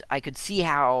I could see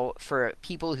how for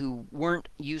people who weren't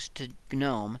used to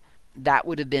GNOME, that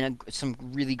would have been some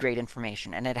really great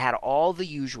information. And it had all the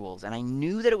usuals, and I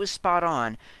knew that it was spot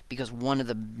on because one of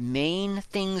the main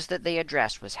things that they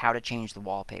addressed was how to change the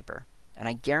wallpaper. And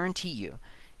I guarantee you,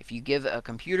 if you give a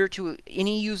computer to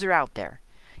any user out there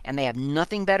and they have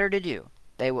nothing better to do,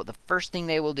 the first thing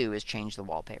they will do is change the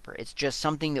wallpaper. It's just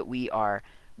something that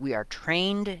we are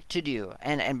trained to do.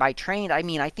 And by trained, I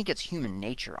mean I think it's human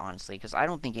nature, honestly, because I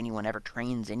don't think anyone ever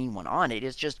trains anyone on it.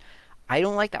 It's just I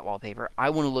don't like that wallpaper. I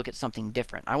want to look at something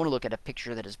different. I want to look at a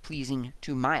picture that is pleasing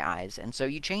to my eyes, and so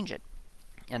you change it.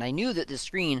 And I knew that this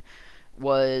screen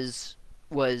was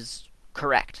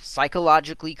correct,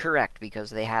 psychologically correct, because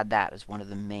they had that as one of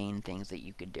the main things that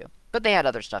you could do. But they had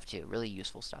other stuff too, really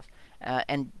useful stuff.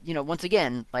 And once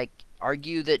again, like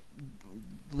argue that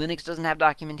Linux doesn't have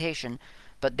documentation,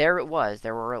 but there it was.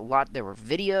 There were there were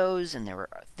videos and there were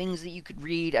things that you could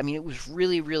read. I mean, it was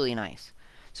really, really nice.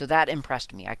 So that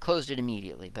impressed me. I closed it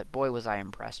immediately, but boy was I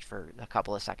impressed for a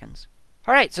couple of seconds.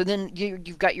 All right, so then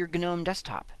you've got your GNOME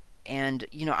desktop. And,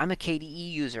 I'm a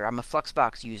KDE user. I'm a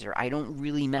Fluxbox user. I don't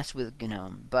really mess with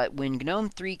GNOME. But when GNOME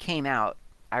 3 came out,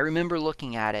 I remember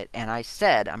looking at it and I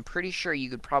said, I'm pretty sure you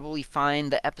could probably find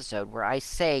the episode where I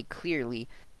say clearly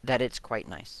that it's quite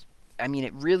nice. I mean,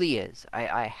 it really is.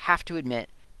 I have to admit,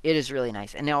 it is really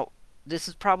nice. And now, this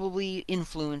is probably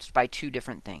influenced by two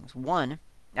different things. One,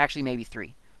 actually maybe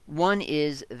three. One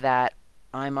is that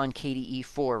I'm on KDE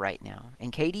 4 right now.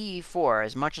 And KDE 4,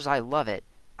 as much as I love it,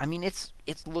 I mean, it's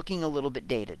looking a little bit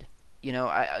dated.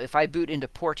 If I boot into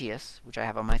Porteous, which I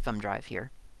have on my thumb drive here,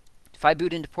 if I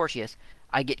boot into Porteous,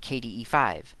 I get KDE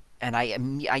 5, and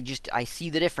I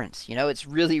see the difference. It's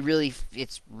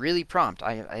really prompt.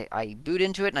 I boot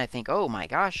into it and I think, oh my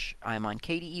gosh, I'm on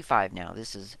KDE 5 now.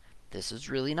 This is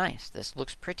really nice. This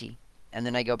looks pretty. And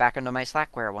then I go back into my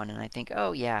Slackware one and I think,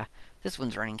 oh yeah, this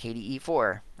one's running KDE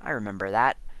 4. I remember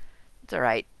that. It's all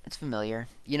right. It's familiar.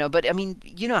 But I mean,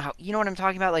 you know what I'm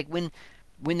talking about? Like when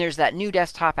there's that new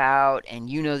desktop out and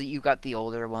you know that you got the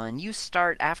older one, you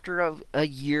start after a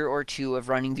year or two of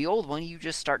running the old one, you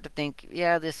just start to think,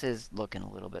 yeah, this is looking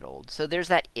a little bit old. So there's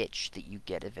that itch that you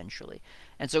get eventually.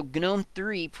 And so GNOME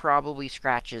 3 probably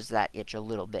scratches that itch a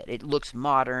little bit. It looks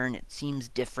modern, it seems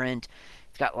different.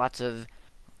 It's got lots of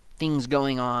things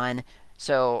going on.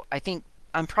 So I think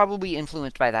I'm probably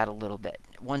influenced by that a little bit.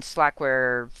 Once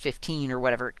Slackware 15 or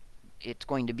whatever it's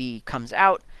going to be comes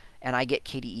out, and I get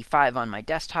KDE 5 on my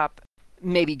desktop,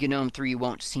 maybe GNOME 3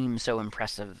 won't seem so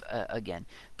impressive again.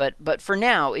 But for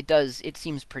now, it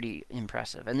seems pretty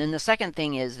impressive. And then the second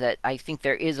thing is that I think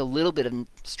there is a little bit of,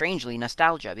 strangely,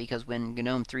 nostalgia, because when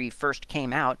GNOME 3 first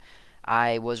came out,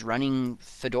 I was running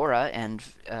Fedora and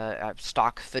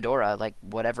stock Fedora, like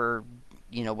whatever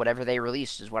they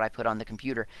released is what I put on the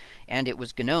computer. And it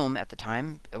was GNOME at the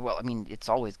time. Well, I mean, it's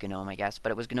always GNOME, I guess,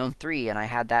 but it was GNOME 3, and I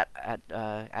had that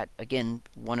at again,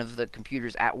 one of the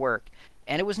computers at work.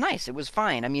 And it was nice. It was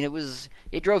fine. I mean,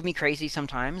 it drove me crazy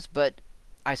sometimes, but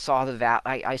I saw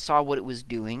I saw what it was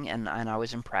doing, and I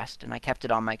was impressed, and I kept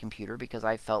it on my computer because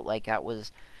I felt like that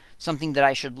was something that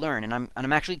I should learn, and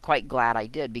I'm actually quite glad I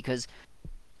did, because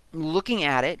looking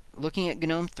at it, looking at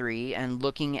GNOME 3 and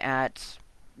looking at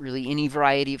really any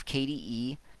variety of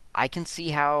KDE, I can see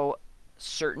how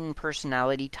certain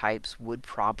personality types would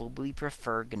probably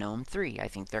prefer GNOME 3. I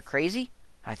think they're crazy.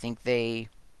 I think they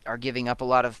are giving up a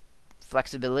lot of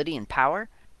flexibility and power,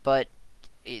 but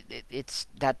it's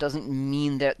that doesn't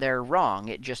mean that they're wrong.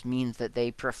 It just means that they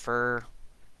prefer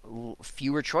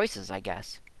fewer choices, I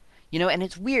guess. And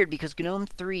it's weird because GNOME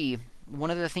 3, one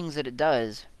of the things that it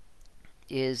does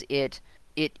is it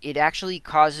actually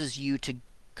causes you to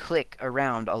click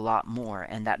around a lot more,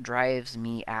 and that drives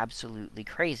me absolutely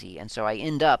crazy. And so I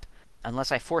end up,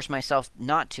 unless I force myself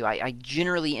not to, I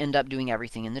generally end up doing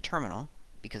everything in the terminal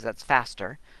because that's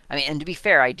faster. I mean, and to be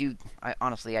fair,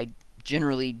 honestly, I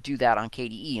generally do that on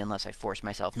KDE unless I force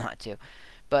myself not to.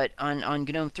 But on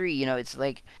GNOME 3, it's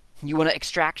like you want to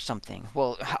extract something.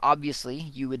 Well, obviously,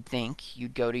 you would think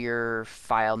you'd go to your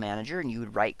file manager and you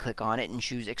would right click on it and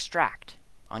choose extract.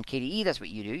 On KDE, that's what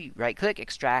you do. You right click,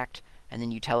 extract, and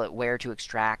then you tell it where to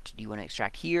extract. Do you want to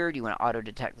extract here? Do you want to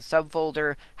auto-detect the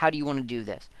subfolder? How do you want to do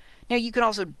this? Now, you can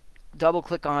also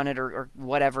double-click on it or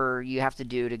whatever you have to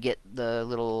do to get the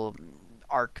little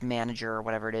arc manager or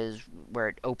whatever it is where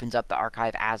it opens up the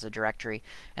archive as a directory,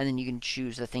 and then you can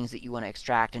choose the things that you want to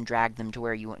extract and drag them to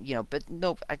where you want, but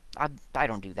no, I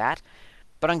don't do that.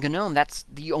 But on GNOME, that's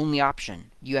the only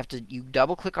option. You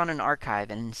double-click on an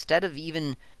archive, and instead of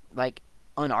even, like,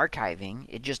 unarchiving,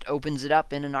 it just opens it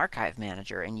up in an archive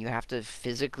manager, and you have to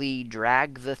physically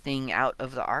drag the thing out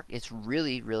of the arc. It's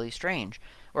really, really strange.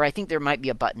 Or I think there might be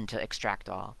a button to extract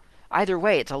all. Either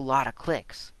way, it's a lot of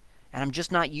clicks, and I'm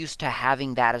just not used to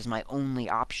having that as my only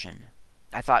option.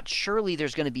 I thought surely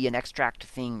there's going to be an extract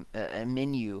thing, a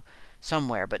menu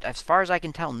somewhere, but as far as I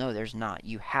can tell, no, there's not.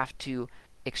 You have to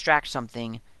extract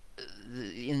something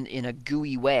in a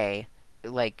GUI way,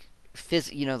 like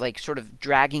like sort of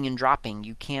dragging and dropping.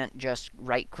 You can't just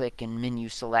right click and menu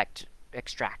select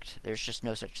extract. There's just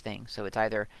no such thing. So it's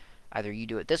either you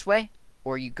do it this way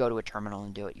or you go to a terminal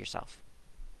and do it yourself.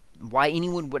 Why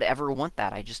anyone would ever want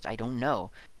that, I don't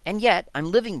know. And yet,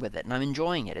 I'm living with it and I'm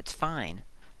enjoying it. It's fine.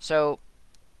 So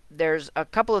there's a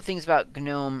couple of things about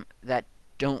GNOME that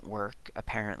don't work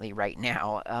apparently right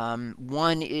now.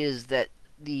 One is that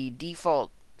the default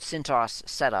CentOS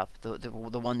setup, the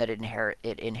one that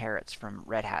it inherits from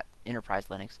Red Hat Enterprise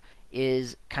Linux,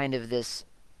 is kind of this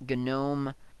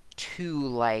GNOME 2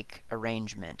 like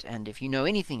arrangement. And if you know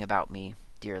anything about me,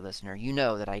 dear listener, you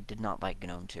know that I did not like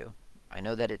GNOME 2. I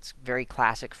know that it's very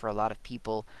classic for a lot of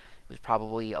people. It was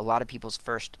probably a lot of people's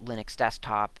first Linux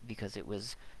desktop because it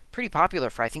was pretty popular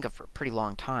for I think for a pretty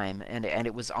long time, and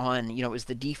it was on, it was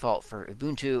the default for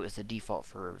Ubuntu, it was the default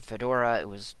for Fedora, it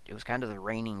was kind of the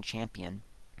reigning champion,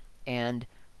 and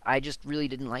I just really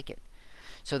didn't like it.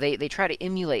 So they try to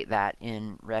emulate that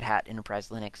in Red Hat Enterprise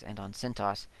Linux and on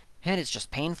CentOS, and it's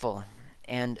just painful.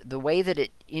 And the way that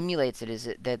it emulates it is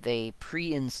that they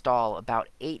pre-install about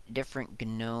 8 different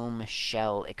GNOME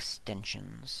shell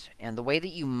extensions. And the way that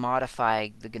you modify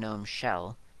the GNOME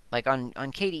shell, like on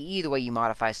KDE, the way you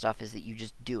modify stuff is that you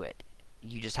just do it.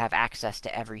 You just have access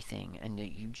to everything, and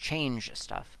you change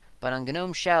stuff. But on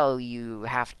GNOME shell, you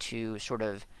have to sort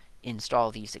of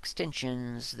install these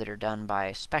extensions that are done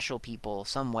by special people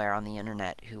somewhere on the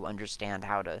internet who understand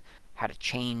how to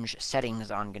change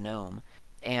settings on GNOME,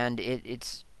 and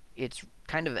it's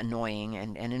kind of annoying.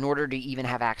 And in order to even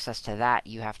have access to that,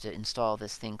 you have to install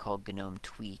this thing called GNOME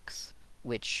Tweaks,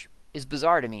 which is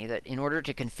bizarre to me. That in order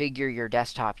to configure your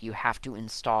desktop, you have to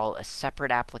install a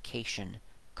separate application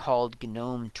called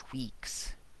GNOME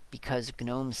Tweaks because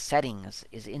GNOME settings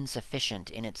is insufficient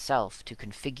in itself to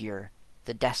configure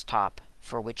the desktop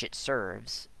for which it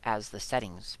serves as the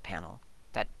settings panel.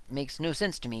 That makes no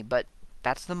sense to me, but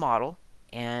that's the model,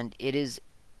 and it is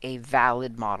a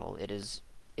valid model. It is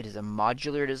a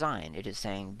modular design. It is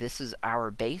saying this is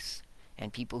our base,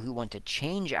 and people who want to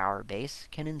change our base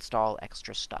can install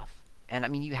extra stuff. And I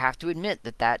mean, you have to admit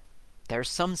that there's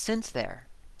some sense there.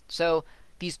 So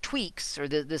these tweaks, or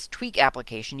this tweak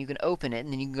application, you can open it,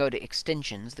 and then you can go to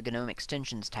extensions, the GNOME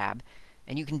extensions tab,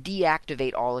 and you can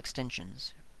deactivate all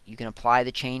extensions. You can apply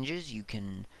the changes, you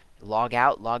can log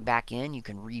out, log back in, you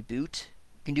can reboot.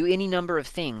 You can do any number of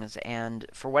things, and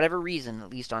for whatever reason, at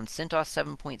least on CentOS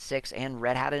 7.6 and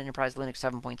Red Hat Enterprise Linux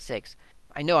 7.6,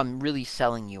 I know I'm really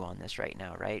selling you on this right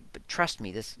now, right? But trust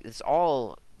me, this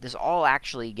all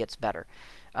actually gets better.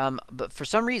 But for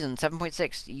some reason,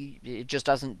 7.6, it just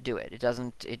doesn't do it.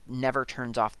 It never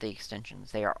turns off the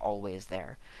extensions. They are always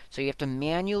there. So you have to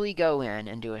manually go in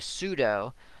and do a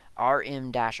sudo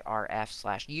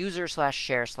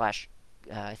rm-rf/user/share/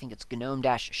 I think it's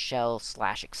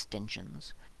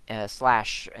gnome-shell/extensions.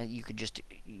 You could just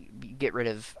get rid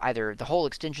of either the whole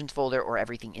extensions folder or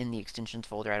everything in the extensions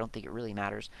folder. I don't think it really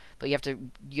matters. But you have to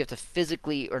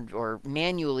physically or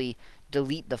manually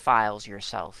delete the files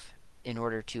yourself in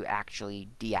order to actually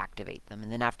deactivate them.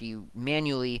 And then after you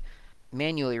manually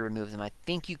remove them, I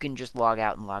think you can just log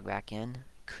out and log back in.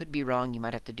 Could be wrong. You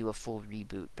might have to do a full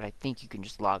reboot, but I think you can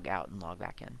just log out and log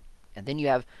back in. And then you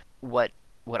have what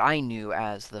I knew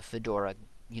as the Fedora,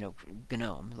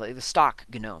 GNOME, like the stock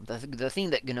GNOME, the thing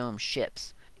that GNOME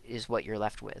ships is what you're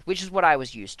left with, which is what I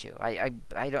was used to. I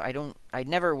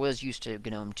never was used to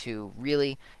GNOME 2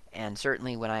 really, and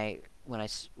certainly when I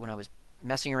was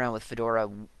messing around with Fedora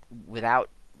without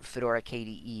Fedora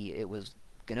KDE, it was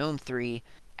GNOME 3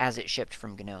 as it shipped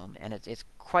from GNOME, and it's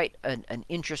quite an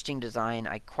interesting design.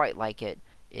 I quite like it.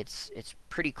 It's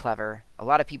pretty clever. A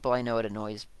lot of people I know it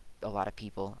annoys a lot of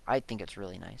people. I think it's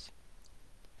really nice.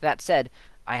 That said,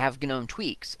 I have GNOME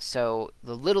tweaks, so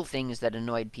the little things that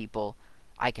annoyed people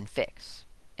I can fix.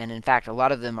 And in fact, a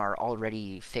lot of them are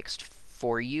already fixed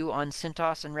for you on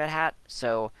CentOS and Red Hat.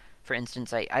 So, for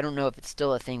instance, I don't know if it's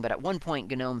still a thing, but at one point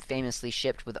GNOME famously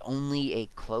shipped with only a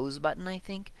close button, I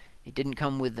think. It didn't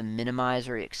come with the minimize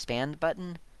or expand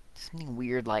button. Something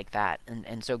weird like that.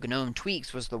 And so GNOME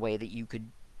tweaks was the way that you could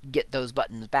get those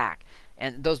buttons back.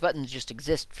 And those buttons just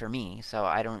exist for me, so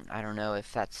I don't know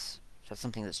if that's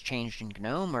something that's changed in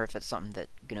GNOME or if it's something that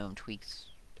GNOME tweaks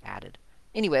added.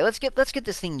 Anyway, let's get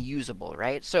this thing usable,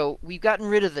 right? So we've gotten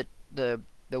rid of the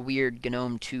weird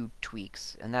GNOME 2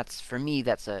 tweaks, and for me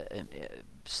that's a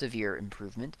severe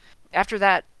improvement. After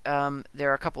that,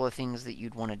 there are a couple of things that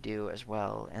you'd want to do as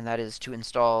well, and that is to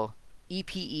install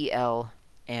EPEL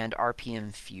and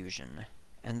RPM Fusion.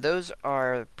 And those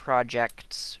are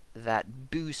projects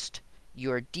that boost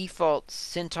your default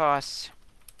CentOS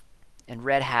and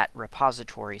Red Hat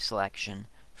repository selection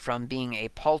from being a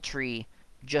paltry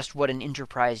just what an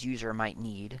enterprise user might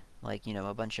need, like,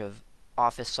 a bunch of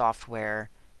office software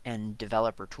and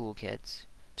developer toolkits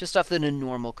to stuff that a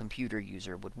normal computer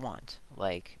user would want,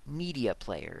 like media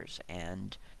players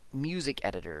and music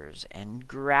editors and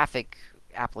graphic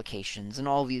applications and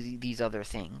all these other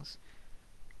things.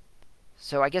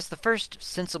 So I guess the first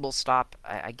sensible stop,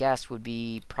 I guess, would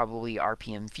be probably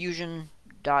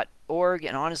rpmfusion.org,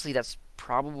 and honestly, that's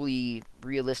probably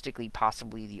realistically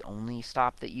possibly the only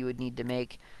stop that you would need to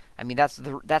make. I mean, that's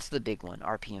the big one,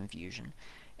 RPM Fusion.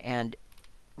 And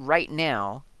right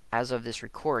now, as of this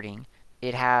recording,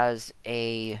 it has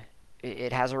a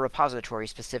it has a repository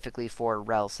specifically for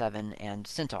RHEL 7 and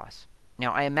CentOS.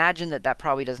 Now, I imagine that that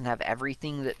probably doesn't have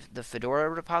everything that the Fedora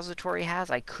repository has.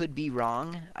 I could be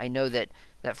wrong. I know that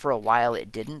for a while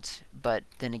it didn't, but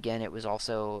then again, it was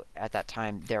also at that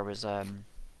time there was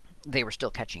they were still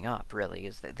catching up. Really,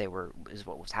 is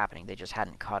what was happening. They just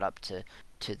hadn't caught up to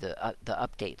the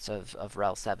updates of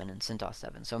RHEL 7 and CentOS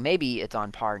 7. So maybe it's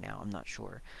on par now. I'm not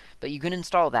sure, but you can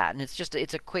install that, and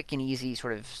it's a quick and easy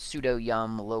sort of sudo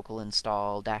yum local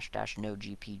install -- no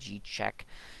gpg check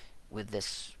with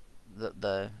this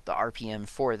the RPM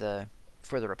for the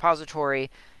repository,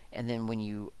 and then when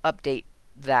you update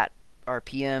that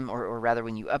RPM, or rather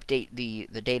when you update the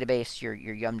database, your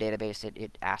yum database,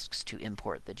 it asks to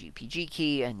import the GPG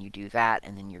key, and you do that,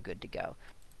 and then you're good to go.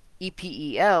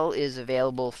 EPEL is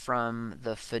available from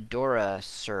the Fedora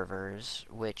servers,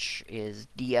 which is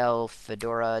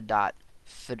dlfedora dot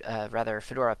fedora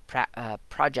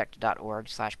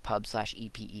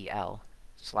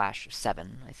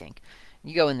project.org/pub/EPEL/7, I think.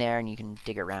 You go in there and you can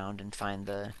dig around and find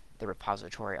the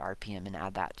repository RPM and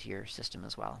add that to your system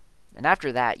as well. And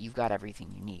after that, you've got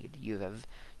everything you need. You have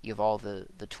all the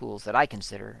tools that I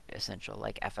consider essential,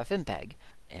 like ffmpeg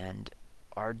and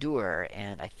Ardour,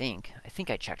 and I think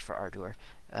I checked for Ardour.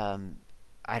 I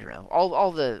don't know,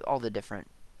 all the different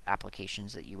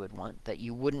applications that you would want that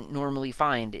you wouldn't normally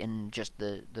find in just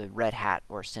the Red Hat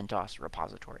or CentOS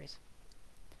repositories.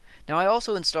 Now, I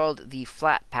also installed the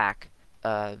Flatpak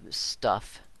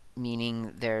stuff,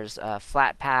 meaning there's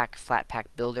Flatpak, Flatpak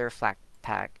Builder,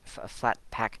 Flatpak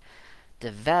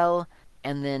Devel,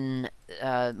 and then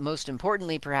most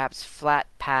importantly, perhaps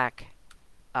Flatpak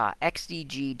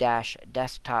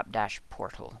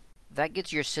xdg-desktop-portal. That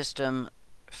gets your system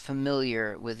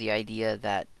familiar with the idea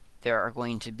that there are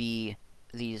going to be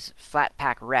these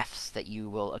Flatpak refs that you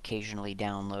will occasionally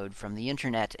download from the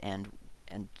internet, and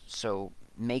so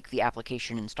make the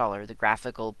application installer, the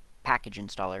graphical package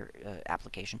installer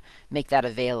application, make that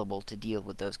available to deal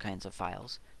with those kinds of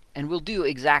files. And we'll do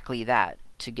exactly that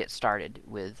to get started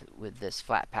with this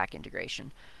Flatpak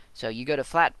integration. So you go to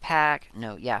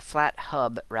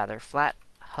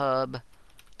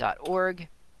flathub.org,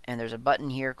 and there's a button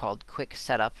here called Quick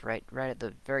Setup right at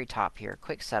the very top here,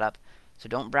 Quick Setup. So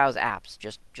don't browse apps,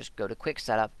 just go to Quick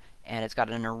Setup, and it's got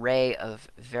an array of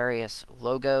various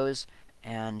logos.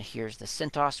 And here's the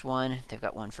CentOS one. They've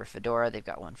got one for Fedora. They've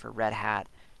got one for Red Hat.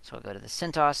 So I'll go to the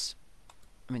CentOS.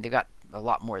 I mean, they've got a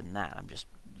lot more than that.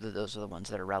 Those are the ones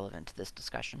that are relevant to this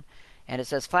discussion. And it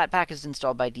says Flatpak is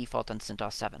installed by default on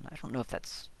CentOS 7. I don't know if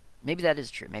that's... Maybe that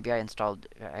is true. Maybe I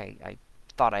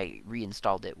thought I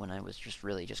reinstalled it when I was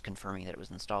just confirming that it was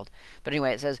installed. But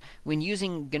anyway, it says, when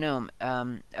using GNOME,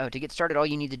 to get started, all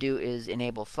you need to do is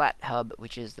enable FlatHub,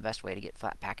 which is the best way to get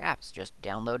Flatpak apps. Just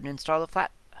download and install the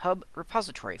FlatHub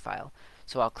repository file.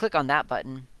 So I'll click on that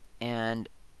button, and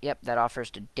yep, that offers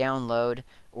to download,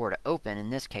 or to open in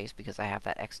this case, because I have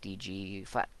that XDG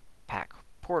Flatpak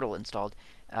portal installed,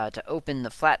 to open the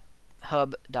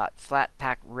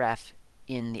flathub.flatpakref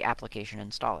in the application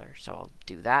installer. So I'll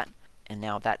do that, and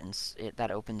now that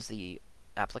opens the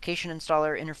application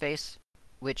installer interface,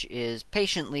 which is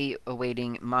patiently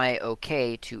awaiting my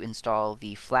OK to install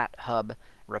the FlatHub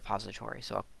repository.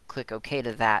 So I'll click OK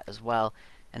to that as well,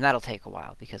 and that'll take a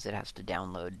while because it has to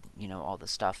download, all the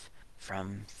stuff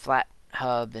from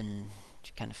FlatHub and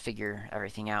kind of figure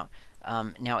everything out.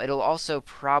 Now, it'll also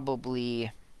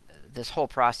probably, this whole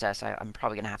process, I'm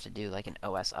probably going to have to do like an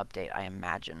OS update, I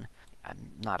imagine.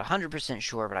 I'm not 100%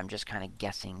 sure, but I'm just kind of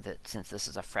guessing that since this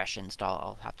is a fresh install,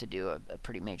 I'll have to do a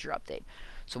pretty major update.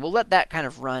 So we'll let that kind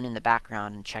of run in the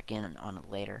background and check in on it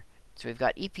later. So we've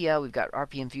got EPL, we've got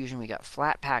RPM Fusion, we've got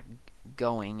Flatpak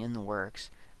going in the works.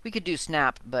 We could do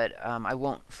Snap, but I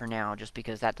won't for now, just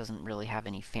because that doesn't really have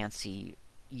any fancy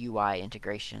UI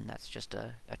integration. That's just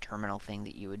a terminal thing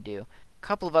that you would do. A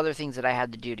couple of other things that I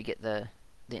had to do to get the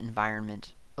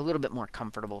environment a little bit more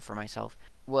comfortable for myself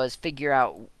was figure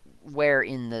out where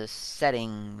in the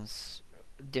settings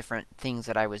different things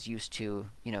that I was used to,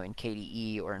 in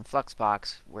KDE or in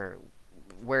Fluxbox, where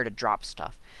to drop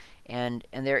stuff. And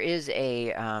there is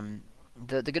a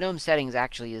the GNOME settings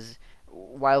actually is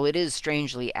while it is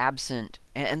strangely absent,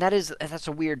 and that's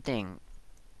a weird thing.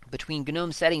 Between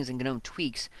GNOME settings and GNOME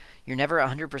tweaks, you're never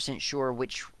 100% sure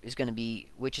which is going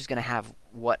to have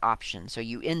what option. So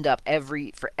you end up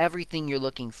for everything you're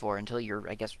looking for until you're,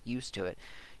 I guess, used to it.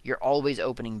 You're always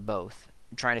opening both,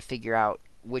 trying to figure out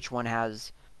which one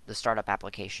has the startup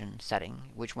application setting,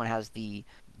 which one has the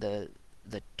the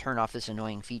turn off this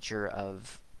annoying feature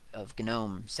of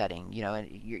GNOME setting. And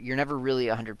you're never really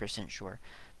 100% sure.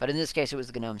 But in this case, it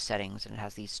was the GNOME settings, and it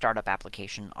has these startup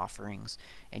application offerings,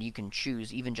 and you can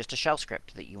choose even just a shell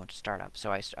script that you want to start up.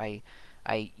 So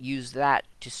I use that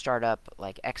to start up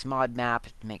like xmod map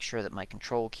to make sure that my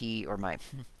control key or my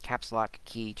caps lock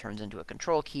key turns into a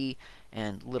control key,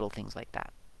 and little things like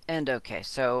that. And okay,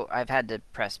 so I've had to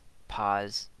press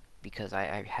pause because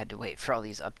I had to wait for all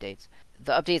these updates.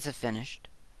 The updates have finished.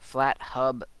 The Flat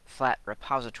Hub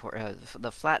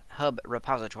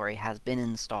repository has been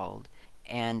installed,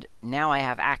 and now I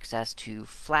have access to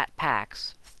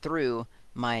Flatpaks through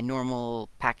my normal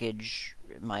package,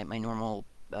 my normal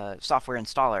software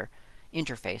installer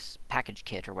interface, package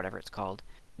kit or whatever it's called,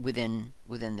 within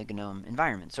the GNOME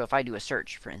environment. So if I do a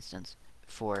search, for instance,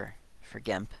 for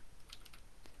GIMP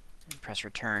and press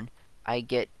return, I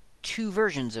get two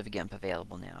versions of GIMP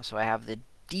available now. So I have the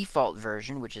default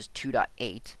version, which is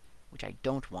 2.8, which I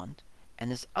don't want, and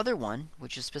this other one,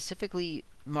 which is specifically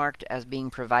marked as being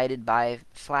provided by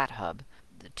FlatHub,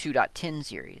 the 2.10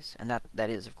 series, and that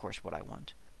is, of course, what I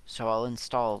want. So I'll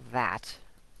install that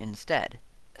instead.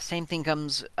 Same thing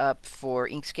comes up for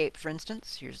Inkscape, for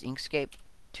instance. Here's Inkscape,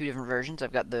 two different versions.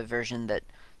 I've got the version that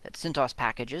CentOS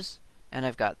packages, and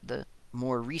I've got the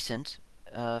more recent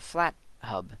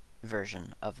FlatHub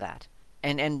version of that.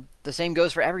 And the same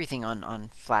goes for everything on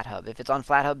FlatHub. If it's on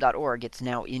flathub.org, it's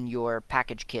now in your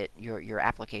package kit, your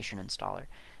application installer.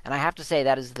 And I have to say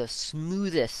that is the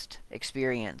smoothest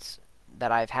experience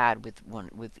that I've had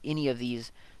with any of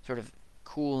these sort of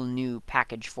cool new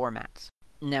package formats.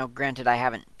 Now, granted, I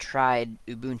haven't tried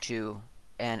Ubuntu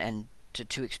and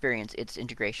to experience its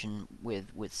integration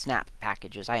with Snap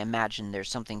packages. I imagine there's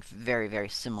something very, very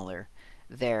similar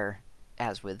there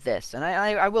as with this. And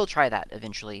I will try that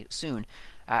eventually soon.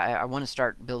 I want to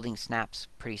start building snaps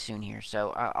pretty soon here, so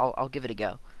I'll give it a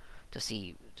go to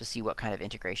see what kind of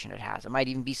integration it has. It might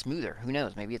even be smoother. Who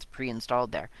knows? Maybe it's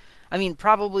pre-installed there. I mean,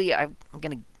 probably I'm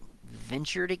going to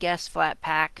venture to guess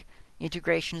Flatpak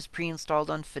integration is pre-installed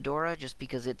on Fedora just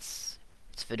because it's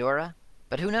Fedora.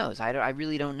 But who knows? I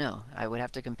really don't know. I would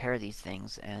have to compare these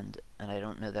things, and I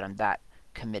don't know that I'm that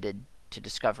committed to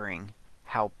discovering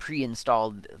how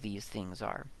pre-installed these things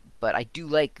are. But I do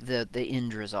like the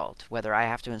end result, whether I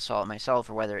have to install it myself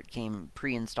or whether it came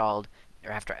pre-installed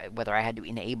or whether I had to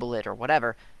enable it or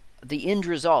whatever. The end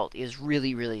result is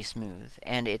really, really smooth,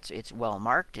 and it's well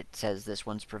marked. It says this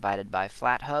one's provided by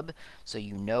FlatHub, so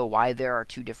you know why there are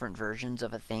two different versions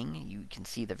of a thing. You can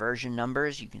see the version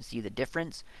numbers, you can see the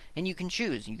difference, and you can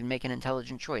choose. You can make an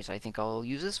intelligent choice. I think I'll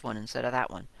use this one instead of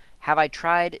that one. Have I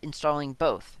tried installing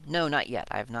both? No, not yet.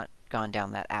 I have not gone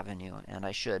down that avenue, and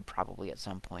I should probably at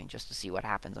some point just to see what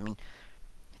happens. I mean,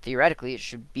 theoretically, it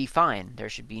should be fine. There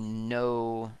should be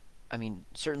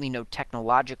certainly no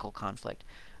technological conflict.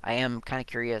 I am kind of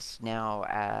curious now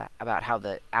about how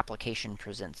the application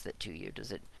presents it to you.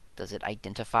 Does it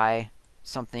identify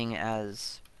something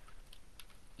as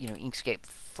Inkscape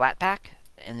Flatpak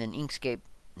and then Inkscape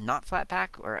not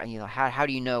Flatpak, or how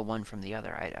do you know one from the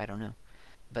other? I don't know.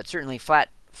 But certainly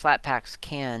Flatpaks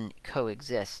can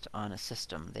coexist on a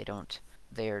system.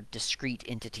 They're discrete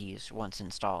entities once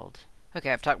installed.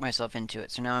 Okay, I've talked myself into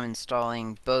it. So now I'm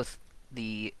installing both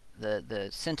the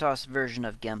CentOS version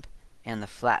of GIMP and the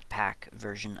Flatpak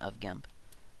version of GIMP.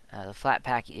 The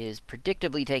Flatpak is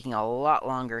predictably taking a lot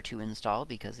longer to install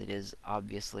because it is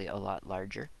obviously a lot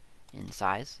larger in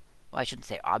size. Well, I shouldn't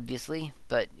say obviously,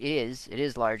 but it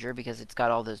is larger because it's got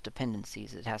all those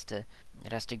dependencies. It has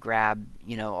to grab,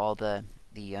 all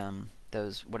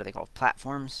those, what are they called?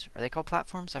 Platforms? Are they called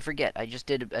platforms? I forget. I just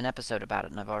did an episode about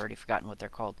it and I've already forgotten what they're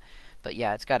called. But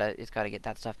yeah, it's gotta get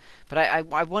that stuff. But I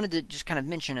wanted to just kind of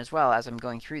mention as well as I'm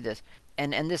going through this,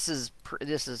 and this is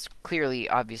clearly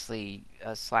obviously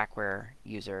a Slackware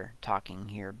user talking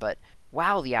here, but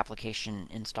wow, the application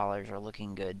installers are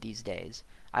looking good these days.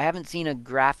 I haven't seen a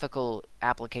graphical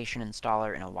application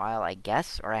installer in a while, I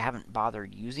guess, or I haven't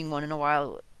bothered using one in a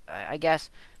while, I guess,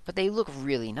 but they look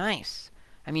really nice.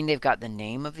 I mean, they've got the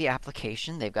name of the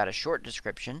application, they've got a short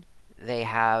description, they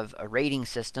have a rating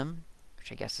system,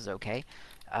 which I guess is okay.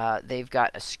 They've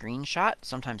got a screenshot,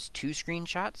 sometimes two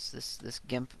screenshots. This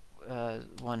GIMP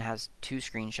one has two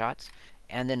screenshots,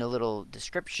 and then a little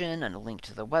description and a link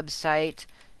to the website.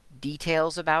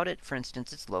 details about it. For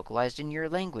instance, it's localized in your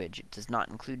language. It does not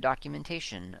include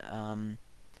documentation.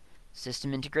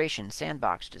 System integration,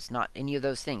 sandbox, does not any of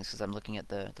those things because I'm looking at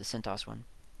the CentOS one.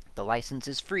 The license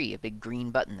is free, a big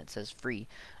green button that says free.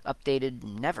 Updated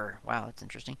never. Wow, that's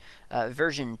interesting.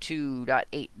 Version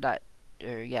 2.8.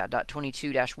 Yeah,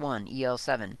 .22-1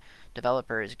 EL7.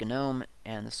 Developer is GNOME,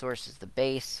 and the source is the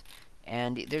base.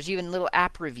 And there's even little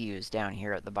app reviews down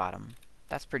here at the bottom.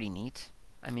 That's pretty neat.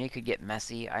 I mean, it could get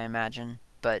messy, I imagine,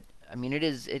 but I mean,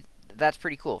 that's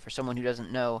pretty cool for someone who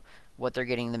doesn't know what they're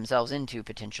getting themselves into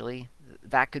potentially.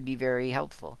 That could be very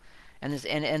helpful. And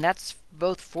that's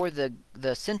both for the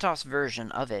CentOS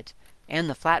version of it and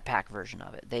the Flatpak version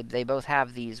of it. They both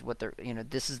have these what they're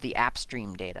this is the app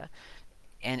stream data,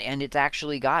 and it's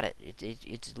actually got it.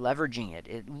 It's leveraging it.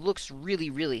 It looks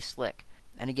really slick.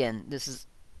 And again, this is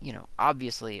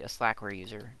obviously a Slackware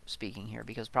user speaking here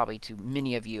because probably to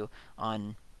many of you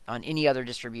on any other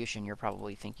distribution you're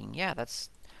probably thinking, yeah, that's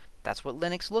what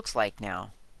Linux looks like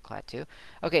now. Klaatu.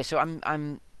 Okay, so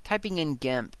I'm typing in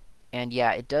GIMP, and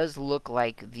yeah, it does look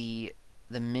like the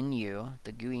menu,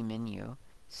 the GUI menu,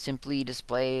 simply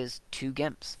displays two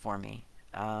GIMPs for me.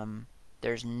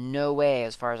 There's no way,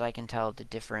 as far as I can tell, to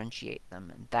differentiate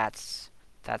them, and that's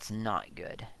not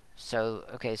good. So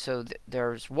okay, so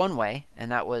there's one way,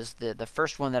 and that was the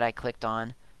first one that I clicked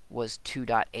on was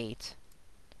 2.8.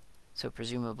 So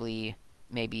presumably,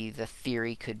 maybe the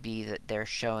theory could be that they're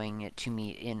showing it to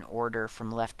me in order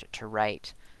from left to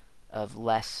right, of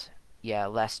less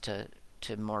to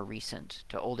more recent,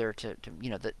 to older to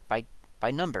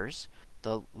by numbers,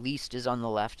 the least is on the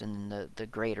left and the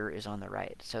greater is on the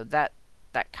right. So that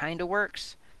kind of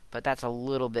works, but that's a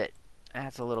little bit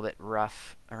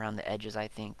rough around the edges, I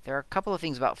think. There are a couple of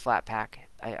things about Flatpak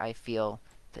I feel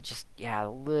that just, yeah, a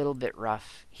little bit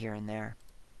rough here and there.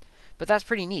 But that's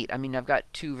pretty neat. I mean, I've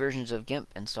got two versions of GIMP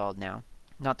installed now.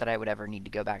 Not that I would ever need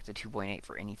to go back to 2.8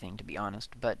 for anything, to be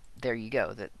honest, but there you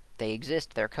go. That they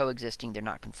exist, they're coexisting, they're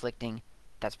not conflicting.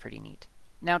 That's pretty neat.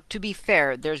 Now, to be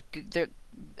fair,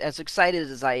 as excited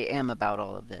as I am about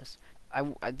all of this,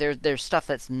 there's stuff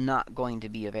that's not going to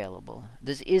be available.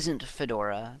 This isn't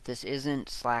Fedora. This isn't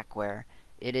Slackware.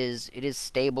 It is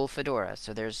stable Fedora.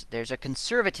 So there's a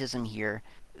conservatism here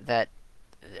that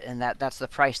that's the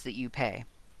price that you pay.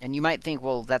 And you might think,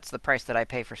 well, that's the price that I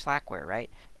pay for Slackware,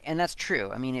 right? And that's true.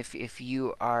 I mean, if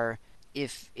you are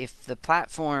if the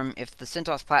platform, if the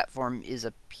CentOS platform is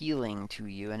appealing to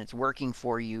you and it's working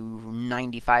for you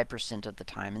 95% of the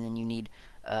time, and then you need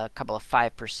a couple of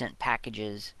 5%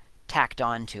 packages tacked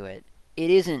onto it, it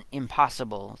isn't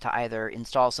impossible to either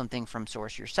install something from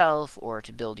source yourself or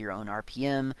to build your own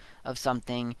RPM of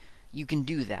something. You can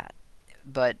do that,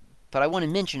 but I want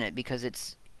to mention it because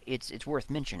it's worth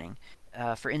mentioning.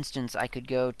 For instance, I'll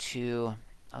go to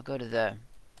the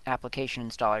application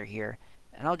installer here,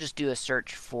 and I'll just do a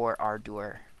search for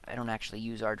Ardour. I don't actually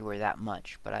use Ardour that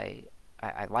much, but I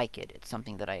like it. It's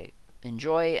something that I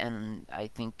enjoy and I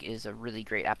think is a really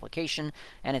great application,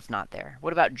 and it's not there.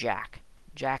 What about Jack?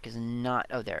 Jack is not,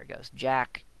 oh, there it goes.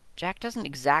 Jack doesn't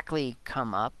exactly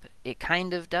come up. It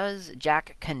kind of does.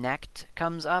 Jack Connect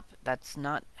comes up. That's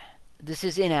not, this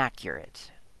is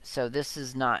inaccurate. So this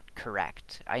is not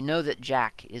correct. I know that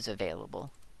Jack is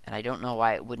available, and I don't know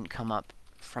why it wouldn't come up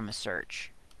from a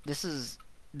search. This is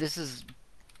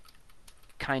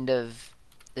kind of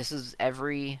this is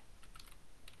every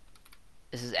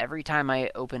time I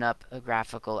open up a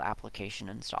graphical application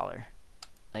installer.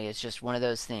 Like, it's just one of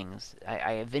those things.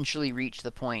 I eventually reach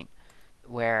the point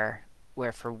where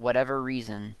for whatever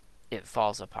reason it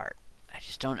falls apart. I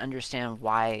just don't understand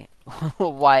why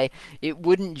why it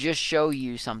wouldn't just show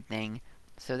you something.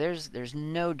 So there's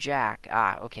no Jack.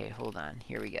 Ah, okay, hold on.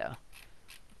 Here we go.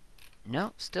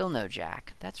 No, still no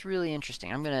Jack. That's really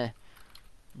interesting. I'm gonna,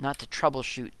 not to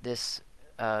troubleshoot this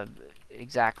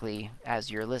exactly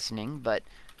as you're listening, but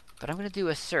I'm gonna do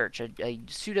a search, a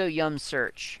sudo yum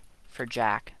search for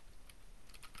Jack.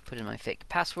 Put in my fake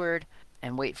password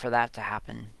and wait for that to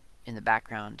happen in the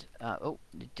background. Oh,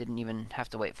 it didn't even have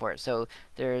to wait for it. So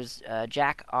there's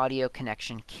Jack Audio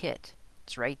Connection Kit.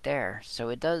 It's right there. So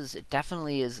it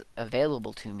definitely is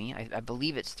available to me. I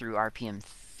believe it's through RPM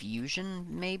Fusion,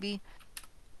 maybe.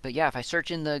 But yeah, if I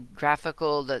search in the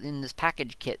graphical, in this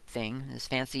package kit thing, this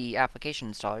fancy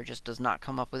application installer just does not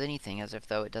come up with anything, as if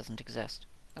though it doesn't exist.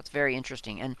 That's very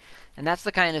interesting. And that's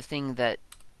the kind of thing that,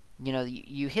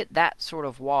 you hit that sort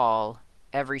of wall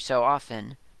every so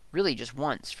often, really just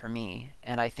once for me,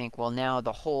 and I think, well, now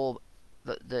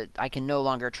I can no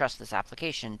longer trust this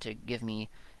application to give me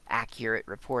accurate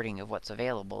reporting of what's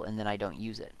available, and then I don't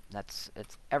use it. It's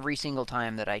every single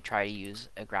time that I try to use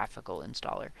a graphical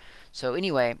installer. So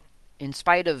anyway, in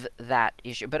spite of that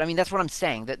issue, but I mean that's what I'm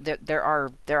saying, that there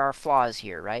are flaws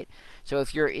here, right? So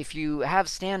if you have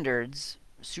standards,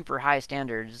 super high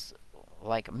standards,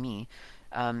 like me,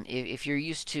 if you're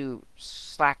used to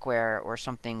Slackware or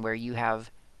something where you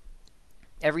have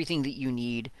everything that you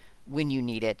need when you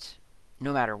need it,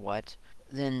 no matter what,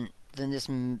 then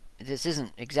this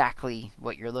isn't exactly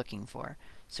what you're looking for.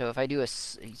 So if I do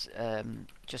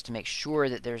just to make sure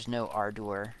that there's no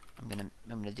Ardour, I'm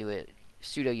gonna do a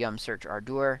sudo yum search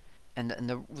Ardour, and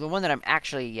the one that I'm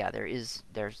actually, yeah, there's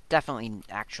definitely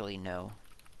actually no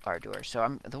Ardour.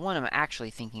 So the one I'm actually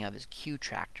thinking of is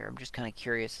QTractor. I'm just kind of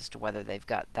curious as to whether they've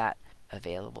got that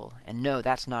available, and no,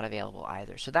 that's not available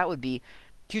either. So that would be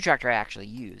QTractor I actually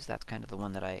use. That's kind of the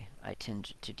one that I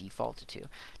tend to default to.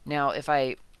 Now, if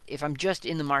I'm just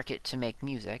in the market to make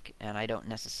music and I don't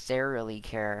necessarily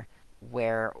care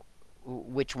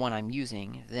which one I'm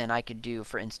using, then I could do,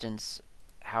 for instance,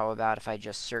 how about if I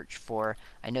just search for,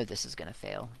 I know this is going to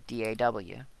fail, DAW.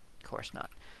 Of course not.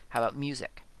 How about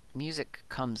music? Music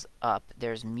comes up.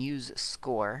 There's Muse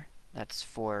Score. That's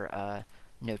for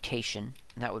notation.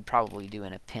 And that would probably do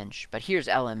in a pinch. But here's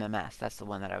LMMS. That's the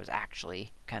one that I was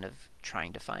actually kind of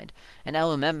trying to find. And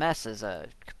LMMS is a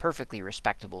perfectly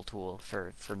respectable tool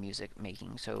for music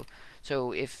making. So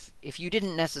if you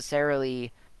didn't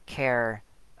necessarily care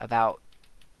about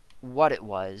what it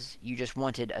was, you just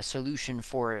wanted a solution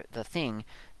for the thing,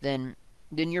 then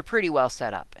you're pretty well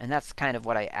set up. And that's kind of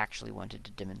what I actually wanted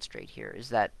to demonstrate here, is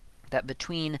that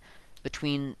between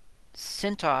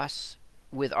CentOS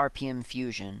with RPM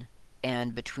Fusion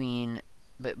and between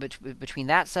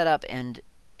that setup and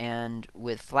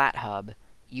with FlatHub,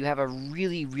 you have a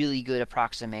really good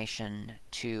approximation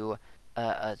to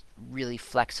a really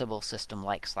flexible system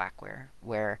like Slackware,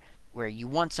 where you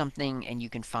want something and you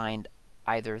can find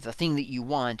either the thing that you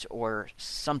want or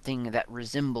something that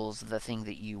resembles the thing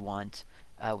that you want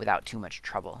without too much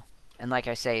trouble. And like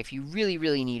I say, if you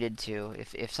really needed to,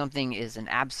 if something is an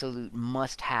absolute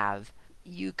must-have,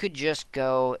 you could just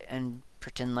go and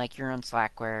pretend like you're on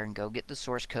Slackware and go get the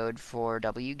source code for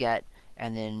wget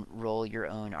and then roll your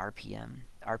own RPM.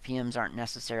 RPMs aren't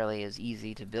necessarily as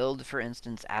easy to build, for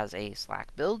instance, as a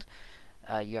Slack build.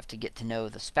 You have to get to know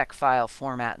the spec file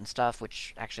format and stuff,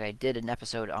 which actually I did an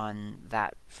episode on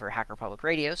that for Hacker Public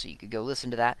Radio, so you could go listen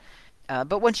to that.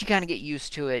 But once you kind of get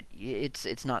used to it,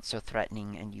 it's not so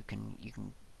threatening, and you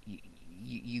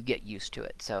get used to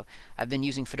it. So I've been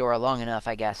using Fedora long enough,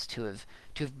 I guess, to have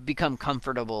become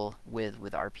comfortable with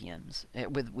RPMs,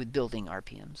 with building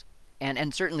RPMs.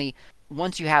 And certainly,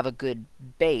 once you have a good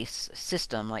base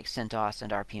system like CentOS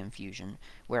and RPM Fusion,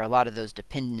 where a lot of those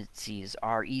dependencies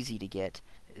are easy to get,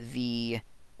 the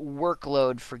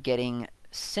workload for getting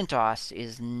CentOS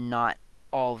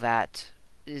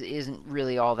isn't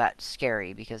really all that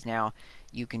scary, because now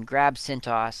you can grab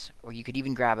CentOS, or you could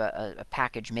even grab a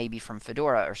package maybe from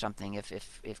Fedora or something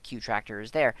if QTractor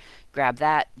is there. Grab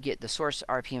that, get the source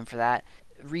RPM for that,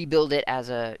 rebuild it as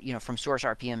from source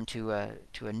RPM to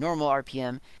a normal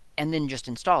RPM, and then just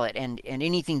install it. And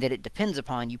anything that it depends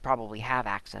upon, you probably have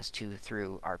access to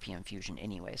through RPM Fusion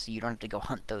anyway, so you don't have to go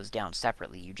hunt those down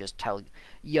separately. You just tell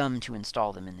Yum to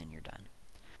install them, and then you're done.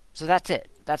 So that's it.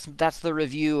 That's the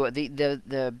review.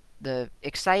 The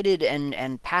excited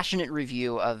and passionate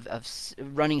review of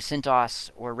running CentOS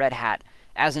or Red Hat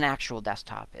as an actual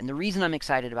desktop. And the reason I'm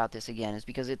excited about this again is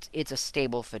because it's a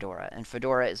stable Fedora, and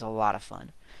Fedora is a lot of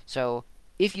fun. So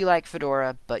if you like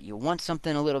Fedora but you want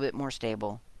something a little bit more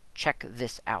stable, check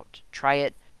this out. Try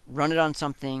it, run it on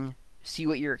something, see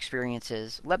what your experience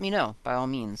is. Let me know, by all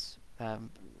means.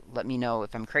 Let me know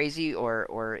if I'm crazy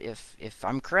or if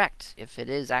I'm correct, if it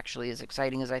is actually as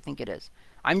exciting as I think it is.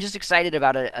 I'm just excited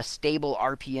about a stable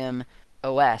RPM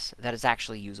OS that is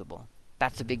actually usable.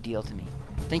 That's a big deal to me.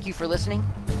 Thank you for listening.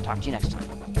 Talk to you next time.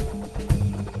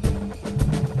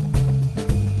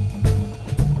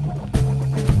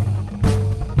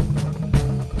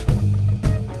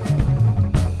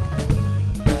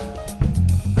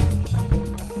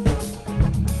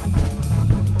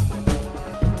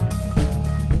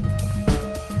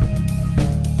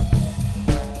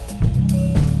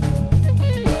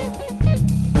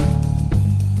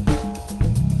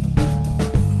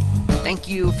 Thank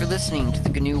you for listening to the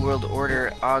GNU World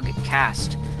Order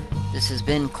Ogcast. This has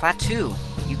been Klaatu.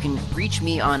 You can reach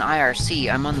me on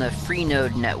IRC. I'm on the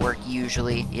Freenode network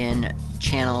usually in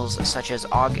channels such as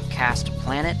Ogcast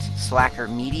Planet, Slacker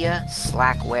Media,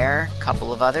 Slackware, a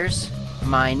couple of others.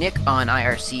 My nick on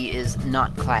IRC is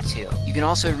not Klaatu. You can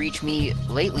also reach me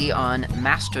lately on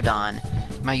Mastodon.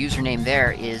 My username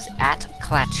there is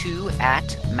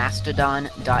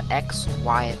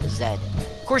 @klaatu@mastodon.xyz.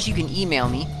 Of course, you can email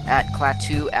me at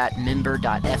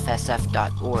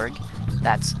klaatu@member.fsf.org.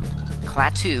 That's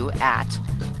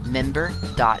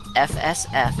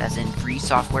klaatu@member.fsf, as in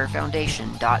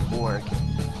freesoftwarefoundation.org.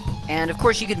 And of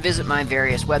course, you can visit my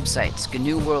various websites,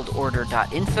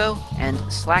 GNUWorldOrder.info and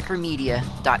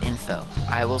slackermedia.info.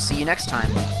 I will see you next time.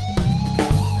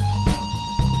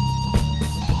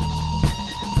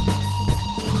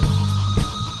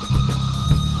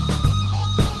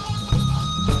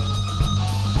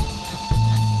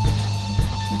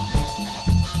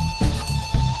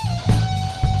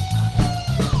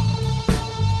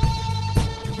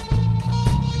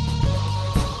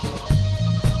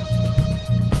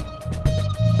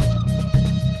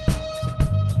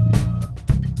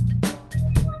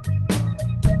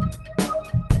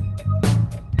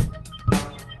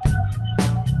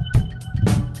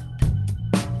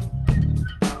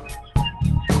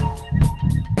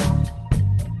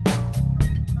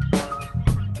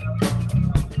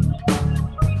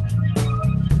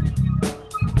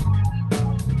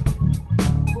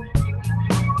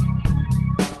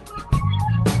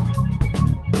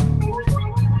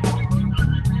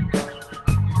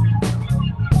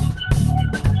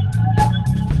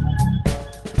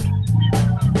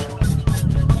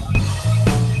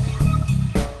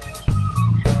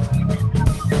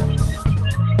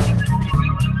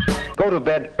 Go to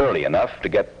bed early enough to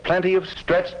get plenty of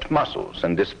stretched muscles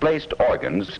and displaced organs